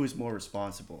too of who is more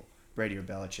responsible, Brady or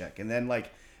Belichick. And then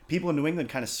like people in New England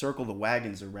kind of circle the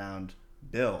wagons around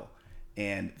Bill,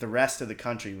 and the rest of the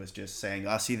country was just saying,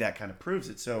 "Oh, see, that kind of proves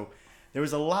it." So there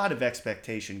was a lot of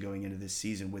expectation going into this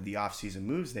season with the offseason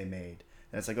moves they made.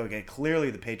 And it's like, okay,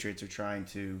 clearly the Patriots are trying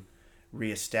to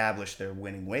reestablish their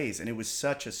winning ways, and it was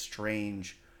such a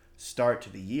strange start to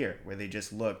the year where they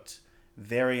just looked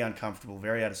very uncomfortable,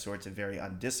 very out of sorts, and very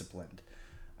undisciplined.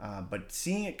 But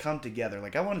seeing it come together,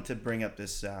 like I wanted to bring up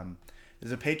this.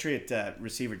 There's a Patriot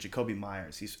receiver, Jacoby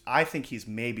Myers. I think he's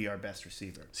maybe our best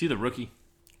receiver. See the rookie?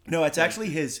 No, it's actually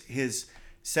his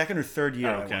second or third year.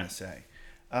 Oh, okay. I want to say,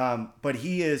 but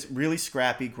he is really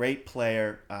scrappy, great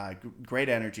player, great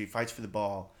energy, fights for the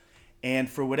ball, and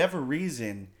for whatever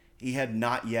reason, he had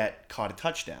not yet caught a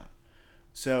touchdown.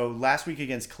 So last week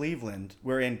against Cleveland,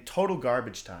 we're in total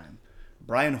garbage time.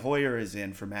 Brian Hoyer is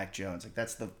in for Mac Jones. Like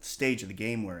that's the stage of the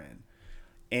game we're in.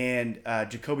 And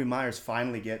Jacoby Myers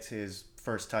finally gets his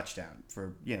first touchdown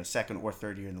for second or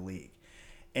third year in the league.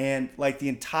 And like the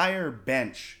entire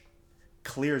bench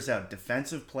clears out,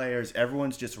 defensive players,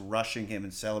 everyone's just rushing him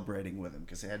and celebrating with him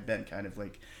because it had been kind of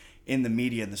like in the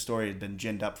media and the story had been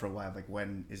ginned up for a while, like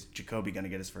when is Jacoby going to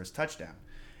get his first touchdown?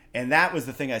 And that was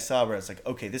the thing I saw where I was like,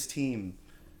 okay, this team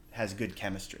has good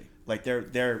chemistry. Like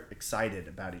they're excited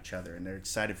about each other and they're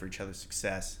excited for each other's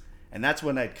success. And that's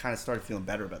when I kind of started feeling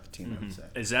better about the team, I would say.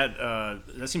 Is that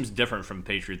that seems different from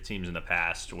Patriot teams in the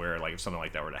past, where like if something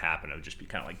like that were to happen, it would just be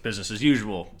kind of like business as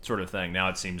usual sort of thing. Now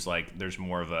it seems like there's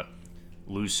more of a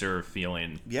looser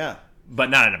feeling, Yeah. but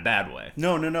not in a bad way.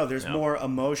 No. There's more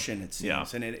emotion, it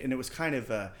seems. Yeah. And it was kind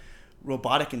of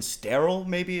robotic and sterile,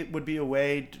 maybe it would be a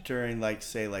way during, like,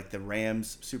 say, like the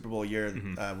Rams Super Bowl year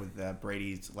with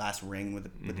Brady's last ring with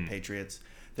the Patriots.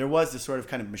 There was this sort of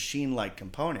kind of machine-like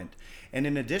component. And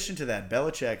in addition to that,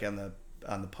 Belichick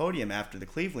on the podium after the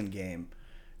Cleveland game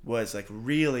was like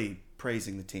really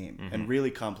praising the team and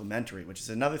really complimentary, which is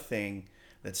another thing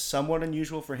that's somewhat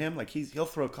unusual for him. Like he'll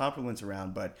throw compliments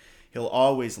around, but he'll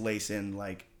always lace in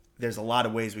like there's a lot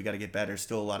of ways we got to get better,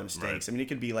 still a lot of mistakes. Right. I mean, it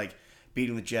could be like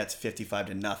beating the Jets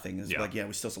 55-0. It's like,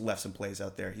 we still left some plays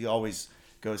out there. He always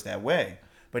goes that way.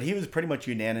 But he was pretty much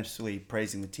unanimously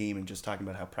praising the team and just talking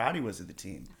about how proud he was of the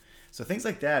team. So things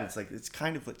like that,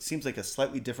 it seems like a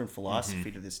slightly different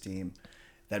philosophy to this team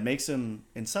that makes him,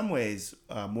 in some ways,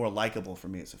 more likable for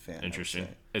me as a fan. Interesting.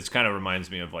 It kind of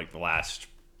reminds me of like the last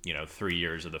 3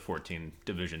 years of the 14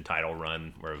 division title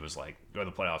run, where it was like go to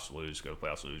the playoffs,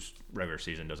 lose, regular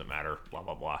season doesn't matter, blah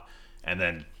blah blah, and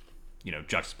then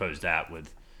juxtapose that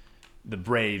with the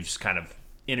Braves kind of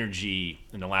energy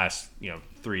in the last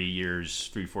 4 years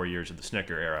of the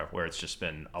Snicker era, where it's just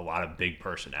been a lot of big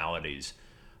personalities,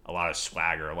 a lot of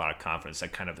swagger, a lot of confidence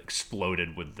that kind of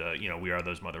exploded with the we are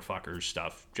those motherfuckers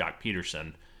stuff. Jock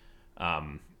Peterson, it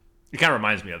kind of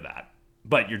reminds me of that,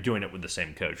 but you're doing it with the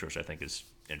same coach, which I think is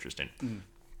interesting.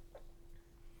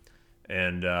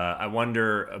 And I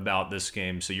wonder about this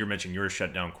game. So you're mentioning your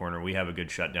shutdown corner. We have a good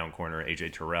shutdown corner,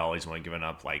 AJ Terrell. He's only given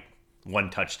up like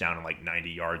one touchdown and like 90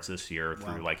 yards this year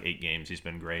through like 8 games. He's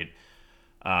been great.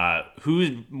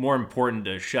 Who's more important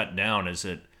to shut down? Is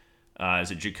it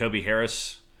Jacoby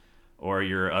Harris or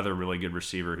your other really good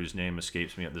receiver whose name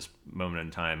escapes me at this moment in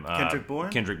time? Kendrick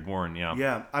Bourne? Kendrick Bourne, yeah.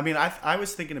 Yeah, I mean, I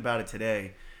was thinking about it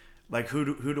today. Like,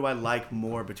 who do I like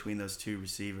more between those two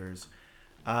receivers?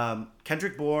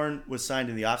 Kendrick Bourne was signed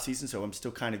in the offseason, so I'm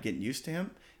still kind of getting used to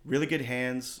him. Really good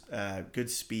hands, good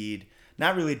speed.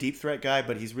 Not really a deep threat guy,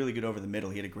 but he's really good over the middle.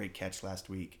 He had a great catch last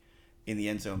week in the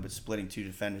end zone, but splitting 2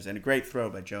 defenders. And a great throw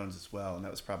by Jones as well, and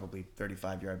that was probably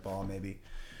 35-yard ball maybe.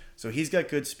 So he's got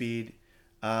good speed.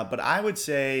 But I would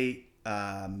say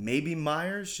maybe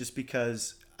Myers, just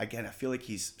because, again, I feel like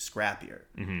he's scrappier.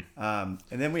 And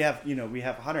then we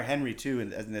have Hunter Henry too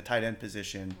in the tight end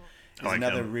position. Is like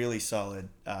another him. really solid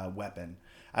weapon.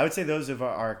 I would say those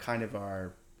are kind of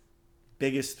our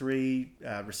biggest 3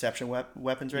 reception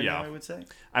weapons right now. I would say.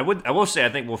 I will say I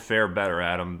think we'll fare better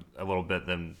at him a little bit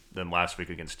than last week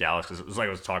against Dallas, because it was like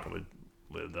I was talking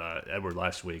with Edward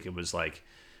last week. It was like,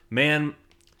 man,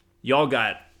 y'all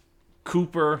got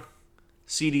Cooper,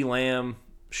 CeeDee Lamb,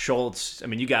 Schultz. I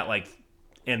mean, you got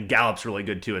and Gallup's really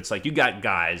good too. It's like you got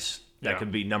guys that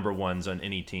could be number ones on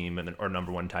any team or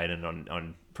number one tight end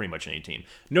on pretty much any team.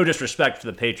 No disrespect to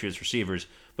the Patriots receivers,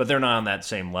 but they're not on that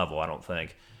same level, I don't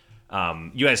think.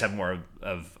 You guys have more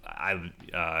of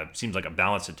seems like a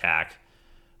balanced attack,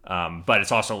 but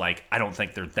it's also like I don't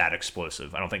think they're that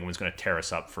explosive. I don't think anyone's going to tear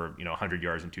us up for 100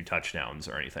 yards and 2 touchdowns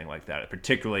or anything like that.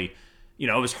 Particularly,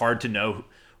 it was hard to know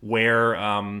where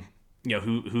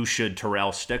who should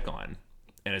Terrell stick on,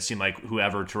 and it seemed like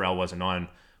whoever Terrell wasn't on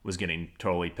was getting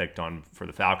totally picked on for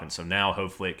the Falcons. So now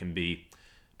hopefully it can be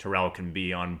Terrell can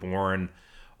be on Bourne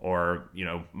or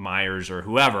Myers or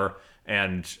whoever.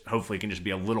 And hopefully it can just be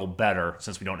a little better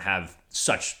since we don't have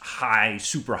such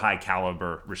super high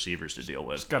caliber receivers to deal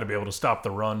with. Got to be able to stop the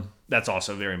run. That's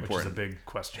also very which important. is a big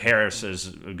question. Harris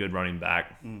is a good running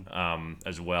back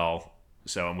as well.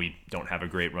 So, and we don't have a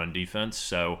great run defense.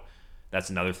 So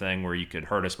that's another thing where you could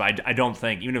hurt us. But I don't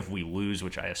think, even if we lose,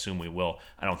 which I assume we will,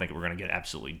 I don't think we're going to get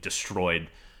absolutely destroyed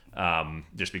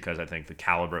just because I think the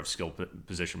caliber of skill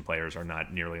position players are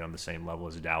not nearly on the same level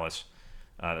as Dallas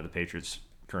that the Patriots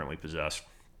currently possess.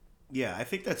 Yeah, I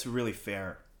think that's really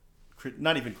fair.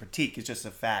 Not even critique; it's just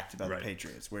a fact about the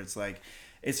Patriots, where it's like,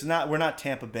 we're not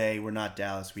Tampa Bay, we're not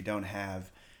Dallas. We don't have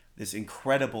this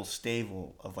incredible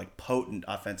stable of potent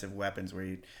offensive weapons.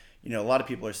 Where a lot of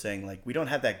people are saying we don't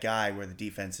have that guy where the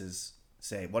defenses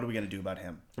say, what are we going to do about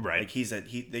him? Right.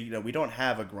 We don't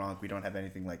have a Gronk, we don't have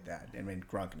anything like that. I mean,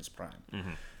 Gronk in his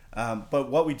prime. But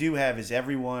what we do have is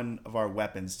every one of our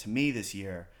weapons. To me, this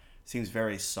year seems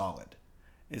very solid.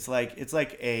 It's like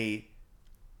a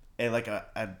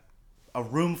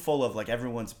room full of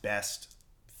everyone's best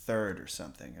third or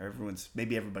something, or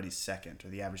everybody's second, or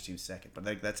the average team's second,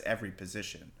 but that's every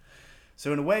position.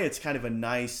 So in a way, it's kind of a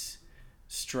nice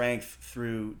strength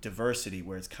through diversity,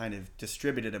 where it's kind of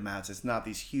distributed amounts. It's not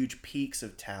these huge peaks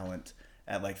of talent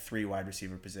at 3 wide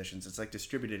receiver positions. It's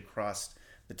distributed across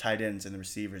the tight ends and the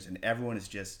receivers, and everyone is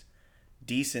just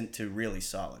decent to really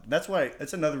solid.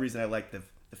 That's another reason I like the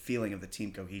feeling of the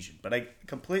team cohesion. But I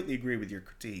completely agree with your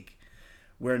critique.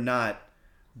 We're not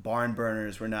barn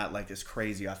burners. We're not this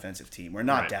crazy offensive team. We're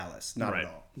not Dallas. Not at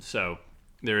all. So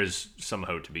there is some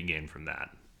hope to be gained from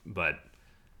that. But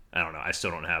I don't know. I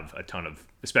still don't have a ton of,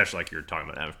 especially like you're talking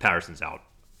about, if Patterson's out,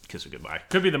 kiss it goodbye.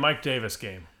 Could be the Mike Davis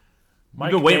game.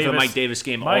 We've been waiting for the Mike Davis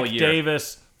game all year. Mike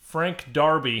Davis, Frank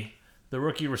Darby, the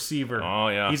rookie receiver. Oh,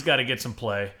 yeah. He's got to get some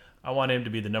play. I want him to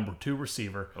be the number 2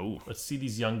 receiver. Oh. Let's see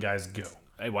these young guys go.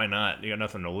 Hey, why not? You got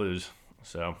nothing to lose.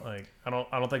 So I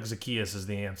don't think Zacchaeus is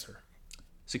the answer.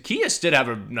 Zacchaeus did have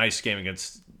a nice game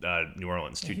against New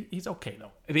Orleans too. He's okay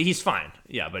though. I mean, he's fine.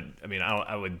 Yeah, but I mean,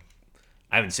 I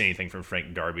haven't seen anything from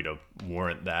Frank Darby to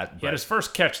warrant that. He had his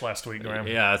first catch last week, Graham.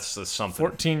 Yeah, that's something.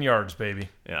 14 yards, baby.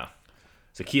 Yeah.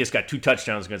 Zacchaeus got 2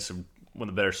 touchdowns against one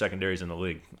of the better secondaries in the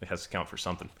league. It has to count for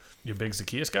something. You a big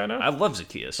Zacchaeus guy now? I love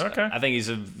Zacchaeus. Okay. I think he's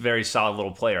a very solid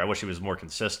little player. I wish he was more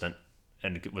consistent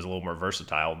and was a little more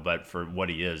versatile, but for what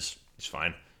he is, he's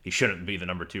fine. He shouldn't be the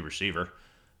number 2 receiver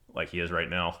like he is right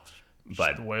now.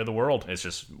 But the way of the world. It's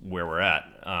just where we're at.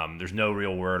 There's no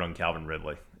real word on Calvin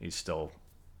Ridley. He's still,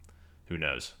 who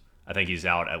knows? I think he's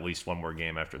out at least one more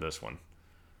game after this one.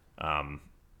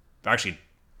 Actually,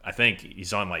 I think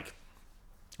he's on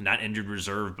not injured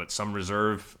reserve, but some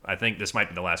reserve. I think this might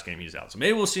be the last game he's out. So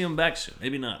maybe we'll see him back soon.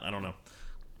 Maybe not. I don't know.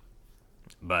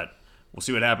 But we'll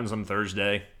see what happens on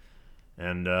Thursday.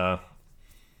 And we'll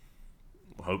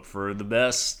hope for the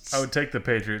best. I would take the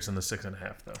Patriots in the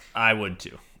 6.5, though. I would,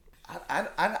 too. I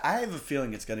have a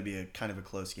feeling it's going to be a kind of a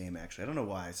close game, actually. I don't know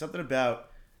why. Something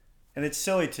about, and it's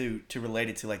silly to relate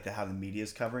it to how the media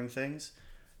is covering things,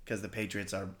 because the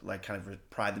Patriots are kind of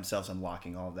pride themselves on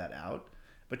locking all of that out.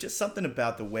 But just something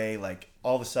about the way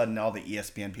all of a sudden all the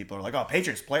ESPN people are like, oh,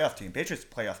 Patriots playoff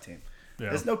team. Yeah.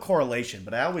 There's no correlation,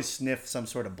 but I always sniff some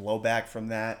sort of blowback from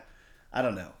that. I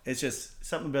don't know. It's just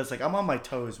something about it's like I'm on my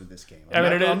toes with this game. I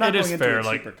mean, I'm not it is going into fair. it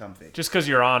Like, super comfy. just because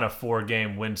you're on a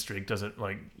 4-game win streak doesn't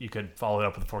like you could follow it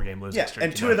up with a 4-game losing Yeah, streak.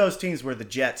 and two of those teams were the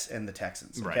Jets and the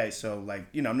Texans. Okay, Right. so like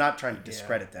I'm not trying to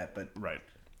discredit that, but Right.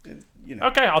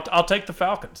 Okay, I'll take the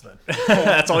Falcons then.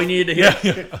 That's all you needed to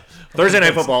hear. Thursday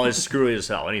Night Football is screwy as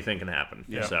hell. Anything can happen.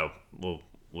 Yeah. So we'll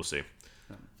see.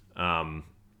 I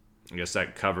guess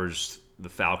that covers the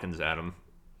Falcons, Adam.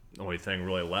 The only thing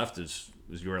really left is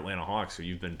your Atlanta Hawks, who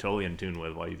you've been totally in tune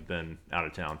with while you've been out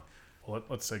of town. Well,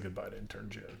 let's say goodbye to intern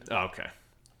Jared. Oh, okay.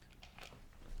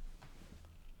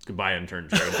 Goodbye, intern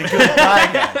Jared. Goodbye,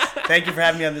 guys. Thank you for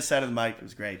having me on this side of the mic. It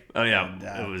was great. Oh yeah,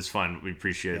 And, it was fun. We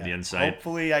appreciated the yeah. insight.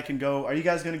 Hopefully, I can go. Are you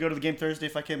guys going to go to the game Thursday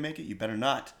if I can't make it? You better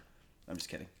not. I'm just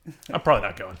kidding. I'm probably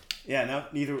not going. Yeah, no,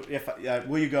 neither. If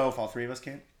will you go if all three of us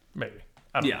can? Maybe.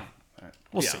 I don't Yeah. know.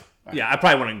 We'll yeah. see. Yeah, I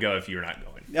probably wouldn't go if you're not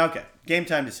going. Okay, game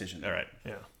time decision. All right.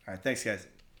 Yeah. All right, thanks, guys.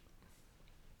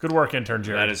 Good work, intern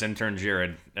Jared. That is intern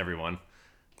Jared, everyone.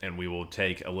 And we will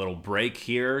take a little break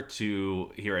here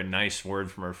to hear a nice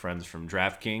word from our friends from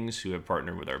DraftKings, who have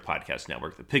partnered with our podcast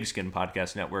network, the Pigskin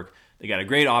Podcast Network. They got a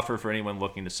great offer for anyone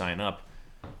looking to sign up.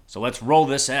 So let's roll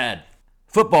this ad.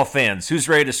 Football fans, who's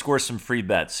ready to score some free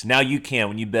bets? Now you can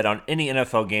when you bet on any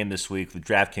NFL game this week with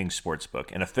DraftKings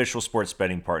Sportsbook, an official sports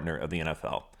betting partner of the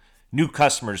NFL. New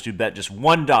customers who bet just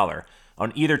 $1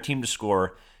 on either team to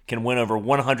score can win over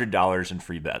 $100 in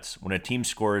free bets. When a team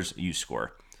scores, you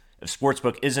score. If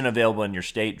Sportsbook isn't available in your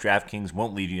state, DraftKings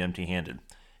won't leave you empty-handed.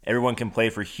 Everyone can play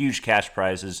for huge cash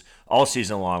prizes all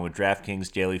season long with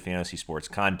DraftKings daily fantasy sports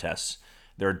contests.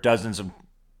 There are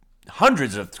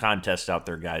hundreds of contests out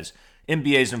there, guys.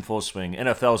 NBA's in full swing,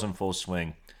 NFL's in full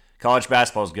swing, college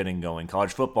basketball's getting going,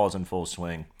 college football's in full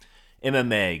swing,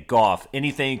 MMA, golf,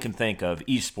 anything you can think of,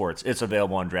 esports, it's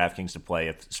available on DraftKings to play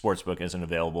if Sportsbook isn't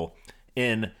available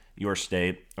in your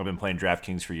state. I've been playing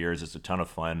DraftKings for years. It's a ton of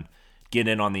fun. Get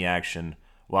in on the action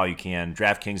while you can.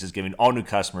 DraftKings is giving all new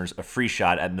customers a free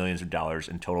shot at millions of dollars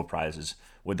in total prizes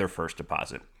with their first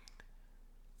deposit.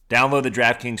 Download the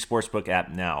DraftKings Sportsbook app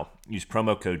now. Use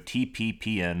promo code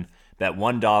TPPN. Bet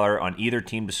 $1 on either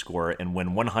team to score and win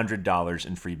 $100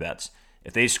 in free bets.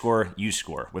 If they score, you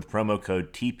score with promo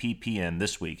code TPPN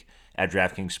this week at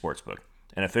DraftKings Sportsbook,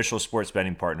 an official sports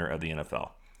betting partner of the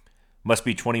NFL. Must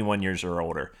be 21 years or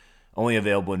older. Only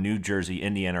available in New Jersey,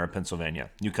 Indiana, or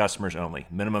Pennsylvania. New customers only.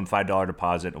 Minimum $5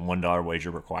 deposit and $1 wager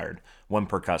required. One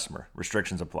per customer.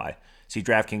 Restrictions apply. See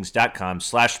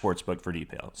DraftKings.com/sportsbook for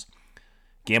details.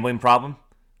 Gambling problem?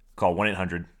 Call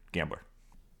 1-800-GAMBLER.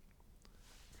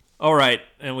 All right,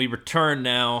 and we return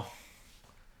now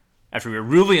after we were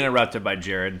rudely interrupted by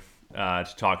Jared to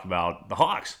talk about the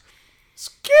Hawks.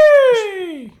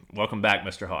 Ski! Welcome back,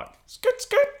 Mr. Hawk. Skit,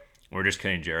 skit. We're just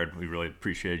kidding, Jared. We really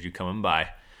appreciated you coming by.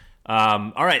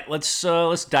 All right, let's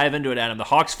dive into it, Adam. The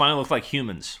Hawks finally looked like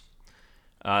humans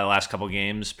the last couple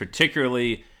games,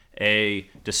 particularly a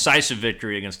decisive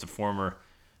victory against the former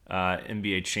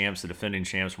NBA champs, the defending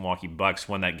champs, Milwaukee Bucks.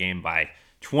 Won that game by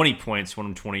 20 points,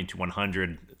 won them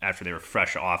 20-100 after they were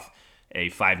fresh off a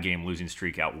 5-game losing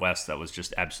streak out west that was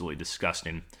just absolutely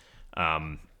disgusting.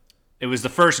 It was the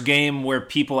first game where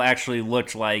people actually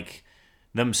looked like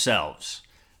themselves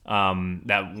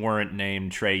that weren't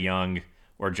named Trae Young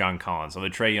or John Collins. Although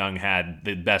Trae Young had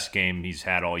the best game he's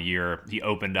had all year. He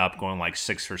opened up going like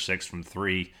 6 for 6 from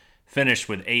 3, finished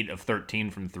with 8 of 13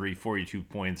 from 3, 42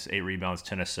 points, 8 rebounds,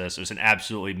 10 assists. It was an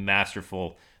absolutely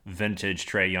masterful vintage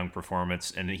Trae Young performance,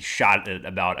 and he shot it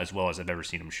about as well as I've ever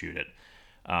seen him shoot it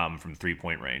from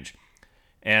 3-point range.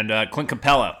 And Clint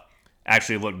Capella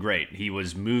actually looked great. He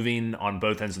was moving on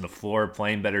both ends of the floor,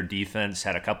 playing better defense,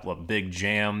 had a couple of big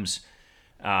jams.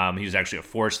 He was actually a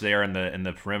force there in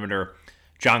the perimeter.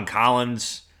 John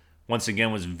Collins, once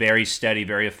again, was very steady,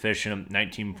 very efficient,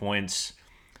 19 points.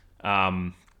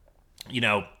 Reddish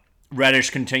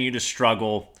continued to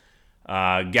struggle.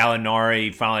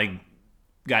 Gallinari finally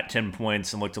got 10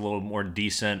 points and looked a little more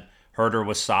decent. Herter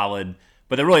was solid.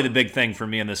 But the big thing for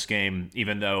me in this game,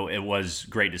 even though it was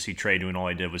great to see Trae doing all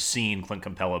he did, was seeing Clint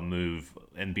Capella move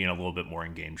and being a little bit more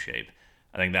in game shape.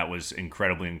 I think that was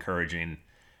incredibly encouraging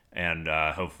and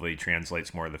hopefully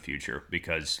translates more in the future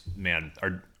because, man,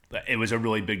 it was a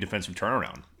really big defensive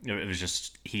turnaround. It was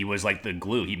just, he was like the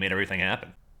glue. He made everything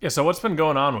happen. Yeah, so what's been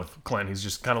going on with Clint? He's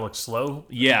just kind of looked slow at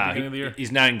the beginning of the year?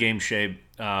 He's not in game shape.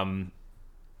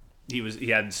 He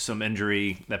had some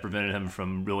injury that prevented him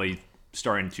from really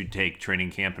starting to take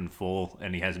training camp in full,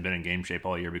 and he hasn't been in game shape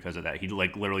all year because of that. He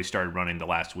literally started running the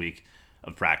last week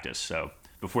of practice, so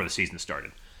before the season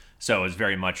started. So it's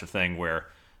very much a thing where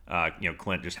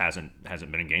Clint just hasn't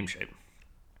been in game shape.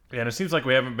 Yeah, and it seems like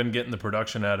we haven't been getting the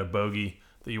production out of Bogey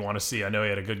that you want to see. I know he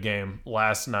had a good game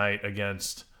last night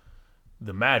against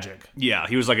the Magic. Yeah,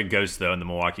 he was like a ghost though in the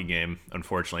Milwaukee game,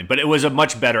 unfortunately. But it was a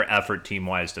much better effort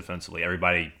team-wise defensively.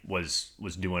 Everybody was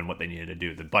doing what they needed to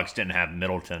do. The Bucks didn't have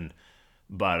Middleton,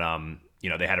 but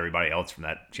they had everybody else from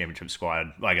that championship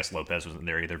squad. Well, I guess Lopez wasn't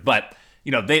there either. But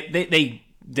they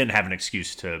didn't have an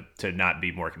excuse to not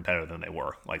be more competitive than they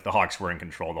were. Like the Hawks were in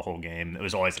control the whole game. It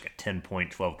was always like a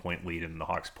 10-point, 12-point lead, and the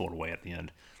Hawks pulled away at the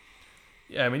end.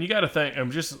 Yeah, I mean, you got to think.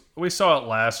 We saw it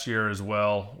last year as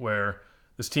well, where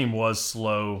this team was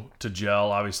slow to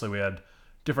gel. Obviously, we had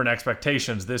different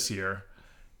expectations this year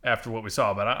after what we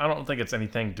saw, but I don't think it's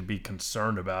anything to be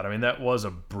concerned about. I mean, that was a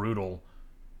brutal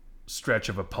stretch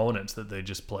of opponents that they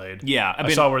just played. Yeah, I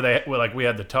saw where we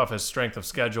had the toughest strength of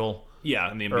schedule.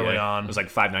 Yeah, in the NBA. Early on. It was like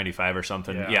 595 or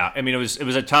something. Yeah. Yeah, I mean, it was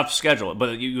a tough schedule,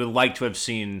 but you would like to have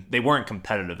seen they weren't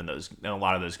competitive in a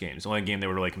lot of those games. The only game they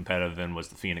were really competitive in was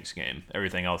the Phoenix game.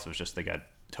 Everything else was just they got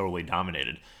totally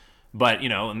dominated. But,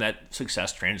 and that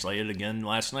success translated again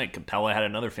last night. Capella had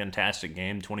another fantastic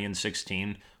game, 20 and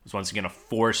 16. Was once again a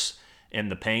force in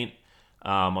the paint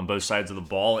on both sides of the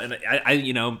ball. And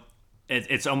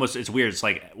it's weird. It's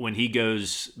like when he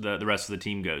goes, the rest of the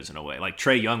team goes in a way. Like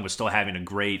Trae Young was still having a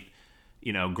great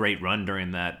run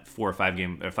during that 5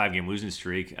 game losing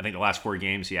streak. I think the last 4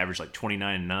 games he averaged like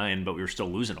 29-9, but we were still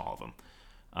losing all of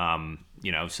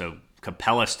them. So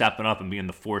Capella stepping up and being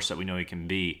the force that we know he can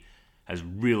be has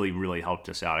really, really helped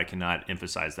us out. I cannot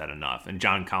emphasize that enough. And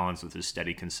John Collins with his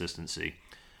steady consistency.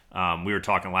 We were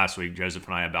talking last week, Joseph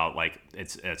and I, about like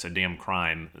it's a damn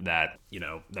crime that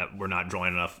that we're not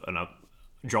drawing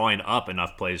up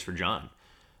enough plays for John,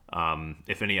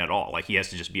 if any at all. Like he has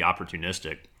to just be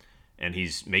opportunistic. And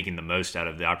he's making the most out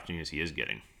of the opportunities he is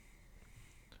getting.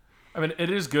 I mean,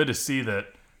 it is good to see that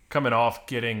coming off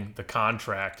getting the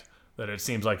contract, that it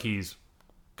seems like he's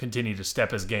continued to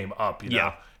step his game up.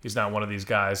 Yeah. He's not one of these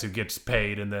guys who gets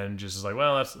paid and then just is like,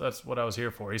 well, that's what I was here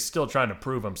for. He's still trying to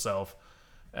prove himself.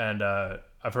 And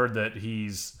I've heard that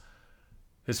his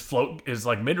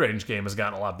mid-range game has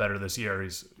gotten a lot better this year.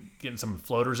 He's getting some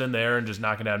floaters in there and just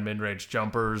knocking down mid-range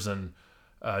jumpers and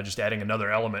just adding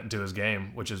another element into his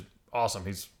game, which is awesome.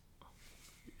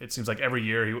 It seems like every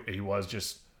year he was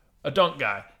just a dunk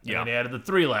guy. Yeah. And he added the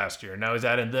 3 last year. Now he's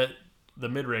adding the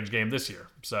mid-range game this year.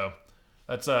 So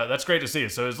that's great to see.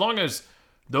 So as long as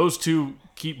those two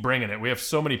keep bringing it, we have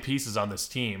so many pieces on this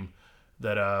team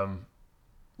that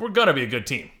we're gonna be a good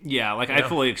team. Yeah, I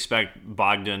fully expect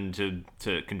Bogdan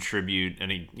to contribute, and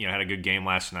he had a good game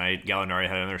last night. Gallinari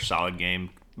had another solid game.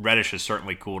 Reddish has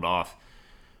certainly cooled off.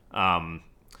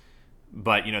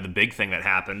 But the big thing that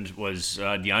happened was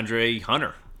DeAndre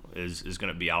Hunter is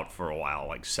going to be out for a while,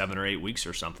 like 7 or 8 weeks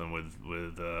or something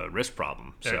with a wrist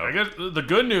problem. So I guess the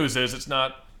good news is it's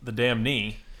not the damn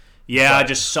knee. Yeah, it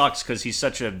just sucks because he's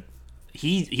such a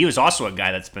he was also a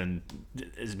guy has been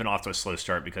off to a slow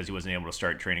start because he wasn't able to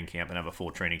start training camp and have a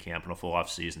full training camp and a full off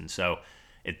season. So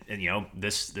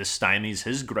this stymies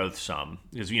his growth some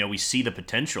because we see the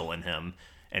potential in him,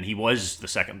 and he was the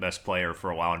second best player for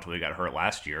a while until he got hurt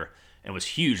last year. And was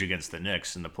huge against the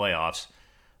Knicks in the playoffs.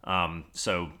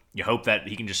 So you hope that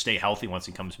he can just stay healthy once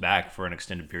he comes back for an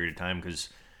extended period of time because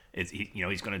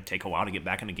he's going to take a while to get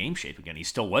back into game shape again. He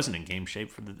still wasn't in game shape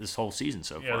for this whole season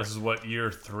so far. Yeah, this is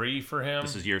year 3 for him.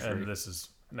 This is year 3. And this is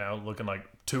now looking like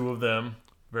 2 of them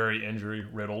very injury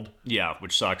riddled. Yeah,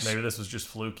 which sucks. Maybe this was just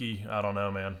fluky. I don't know,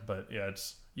 man. But yeah,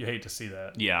 you hate to see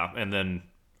that. Yeah, and then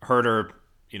Herter,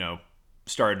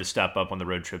 started to step up on the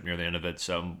road trip near the end of it.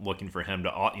 So I'm looking for him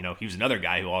to, he was another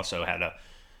guy who also had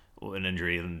an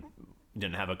injury and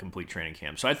didn't have a complete training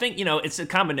camp. So I think, it's a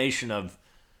combination of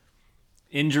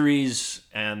injuries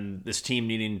and this team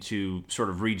needing to sort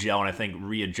of re-gel and I think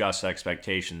readjust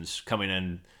expectations coming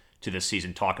in to this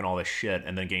season, talking all this shit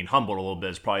and then getting humbled a little bit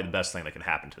is probably the best thing that could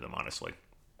happen to them, honestly.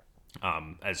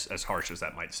 As harsh as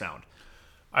that might sound.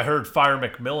 I heard Fire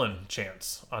McMillan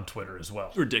chants on Twitter as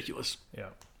well. Ridiculous. Yeah.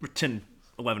 We're 10,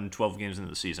 11, 12 games into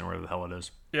the season, whatever the hell it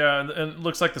is. Yeah, and it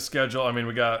looks like the schedule. I mean,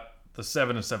 we got the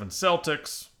 7-7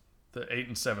 Celtics, the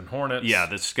 8-7 Hornets. Yeah,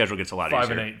 the schedule gets a lot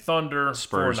easier. 5-8 Thunder,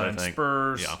 Spurs, 4-9 I think.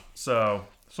 Spurs. Yeah. So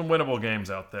some winnable games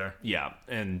out there. Yeah,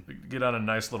 and Get on a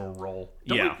nice little roll.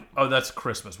 That's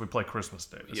Christmas. We play Christmas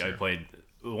Day this year. we played.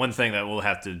 One thing that we'll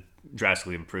have to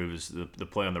drastically improve is the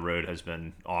play on the road has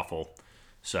been awful.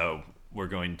 So we're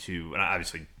going to, and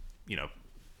obviously,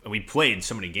 we played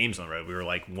so many games on the road. We were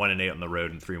like 1-8 on the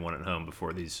road and 3-1 at home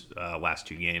before these last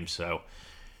 2 games. So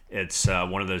it's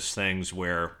one of those things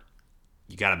where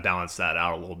you got to balance that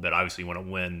out a little bit. Obviously, you want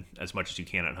to win as much as you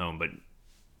can at home, but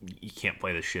you can't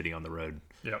play this shitty on the road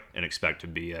Yep. and expect to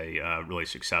be a really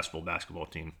successful basketball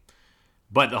team.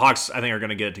 But the Hawks, I think, are going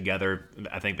to get it together.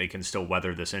 I think they can still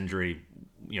weather this injury.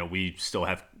 We still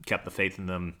have kept the faith in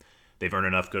them. They've earned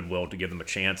enough goodwill to give them a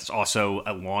chance. It's also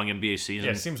a long NBA season.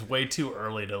 Yeah, it seems way too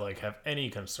early to have any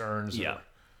concerns. Yeah. Or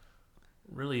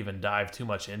really even dive too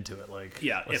much into it.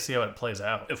 Let's see how it plays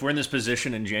out. If we're in this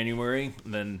position in January,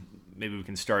 then maybe we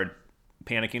can start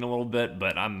panicking a little bit.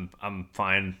 But I'm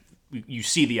fine. You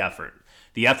see the effort.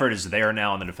 The effort is there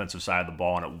now on the defensive side of the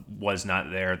ball, and it was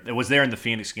not there. It was there in the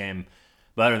Phoenix game.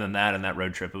 But other than that, in that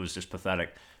road trip, it was just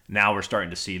pathetic. Now we're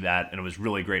starting to see that, and it was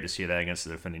really great to see that against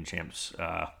the defending champs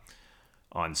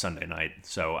on Sunday night.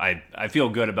 So I feel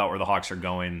good about where the Hawks are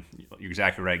going. You're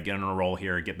exactly right. Get on a roll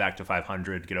here. Get back to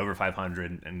 500. Get over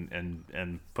 500,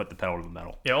 and put the pedal to the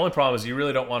metal. Yeah, only problem is you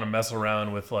really don't want to mess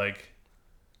around with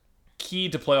key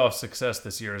to playoff success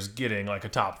this year is getting a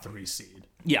top 3 seed.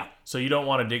 Yeah. So you don't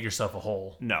want to dig yourself a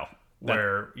hole. No.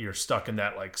 Where you're stuck in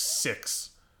that 6,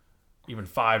 even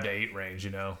 5 to 8 range,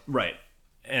 Right.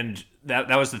 And that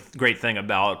was the great thing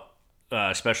about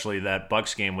especially that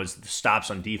Bucks game was the stops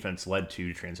on defense led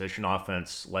to transition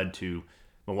offense, led to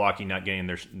Milwaukee not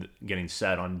getting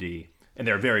set on D, and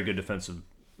they're a very good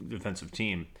defensive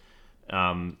team.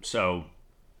 So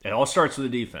it all starts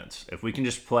with the defense. If we can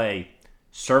just play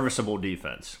serviceable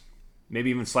defense, maybe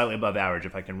even slightly above average,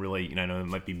 if I can really, I know it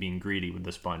might be being greedy with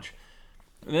this bunch,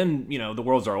 and then the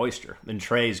world's our oyster. Then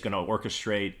Trey's going to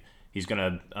orchestrate. He's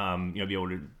going to be able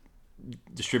to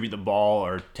distribute the ball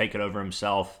or take it over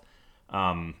himself.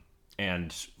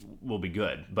 And we'll be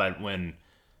good. But when,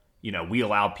 we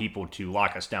allow people to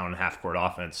lock us down in half-court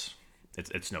offense,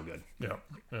 it's no good. Yeah.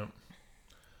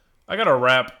 I got to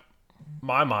wrap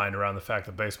my mind around the fact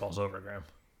that baseball's over, Graham.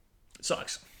 It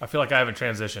sucks. I feel like I haven't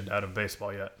transitioned out of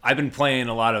baseball yet. I've been playing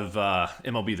a lot of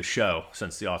MLB The Show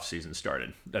since the off-season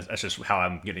started. That's just how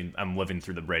I'm living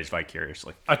through the Braves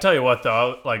vicariously. I tell you what,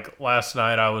 though, last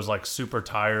night I was super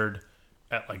tired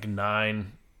at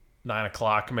 9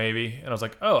 o'clock maybe, and I was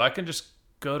like, oh, I can just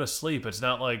go to sleep. It's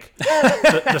not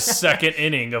the second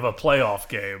inning of a playoff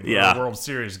game or a World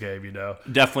Series game,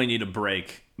 Definitely need a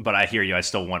break, but I hear you. I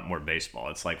still want more baseball.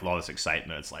 It's with all this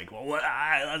excitement, it's well, what?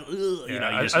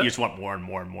 You just want more and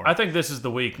more and more. I think this is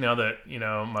the week now that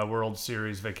my World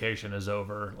Series vacation is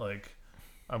over.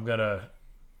 I'm gonna,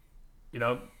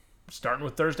 starting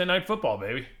with Thursday Night Football,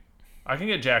 baby. I can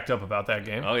get jacked up about that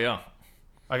game. Oh yeah,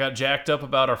 I got jacked up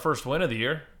about our first win of the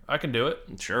year. I can do it.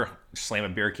 Sure. Slam a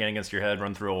beer can against your head,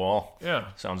 run through a wall. Yeah.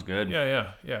 Sounds good.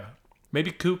 Yeah.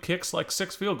 Maybe Coop kicks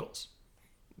 6 field goals.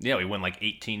 Yeah, we win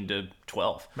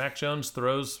 18-12. Mac Jones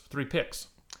throws 3 picks.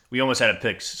 We almost had a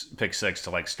pick 6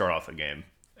 to start off the game,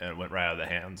 and it went right out of the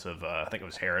hands of I think it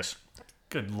was Harris.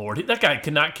 Good Lord, that guy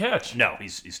cannot catch. No,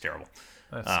 he's terrible.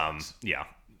 Yeah.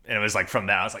 And it was from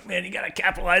that, I was man, you got to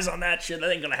capitalize on that shit.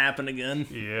 That ain't going to happen again.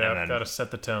 Yeah, got to set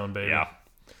the tone, baby. Yeah.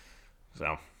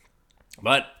 So,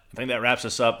 but I think that wraps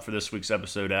us up for this week's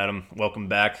episode, Adam. Welcome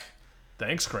back.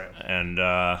 Thanks, Graham. And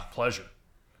pleasure.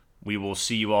 We will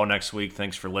see you all next week.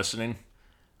 Thanks for listening.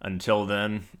 Until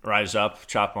then, rise up,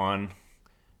 chop on,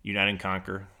 unite and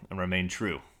conquer, and remain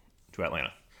true to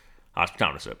Atlanta.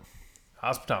 Hospitometer.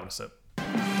 Hospitometer.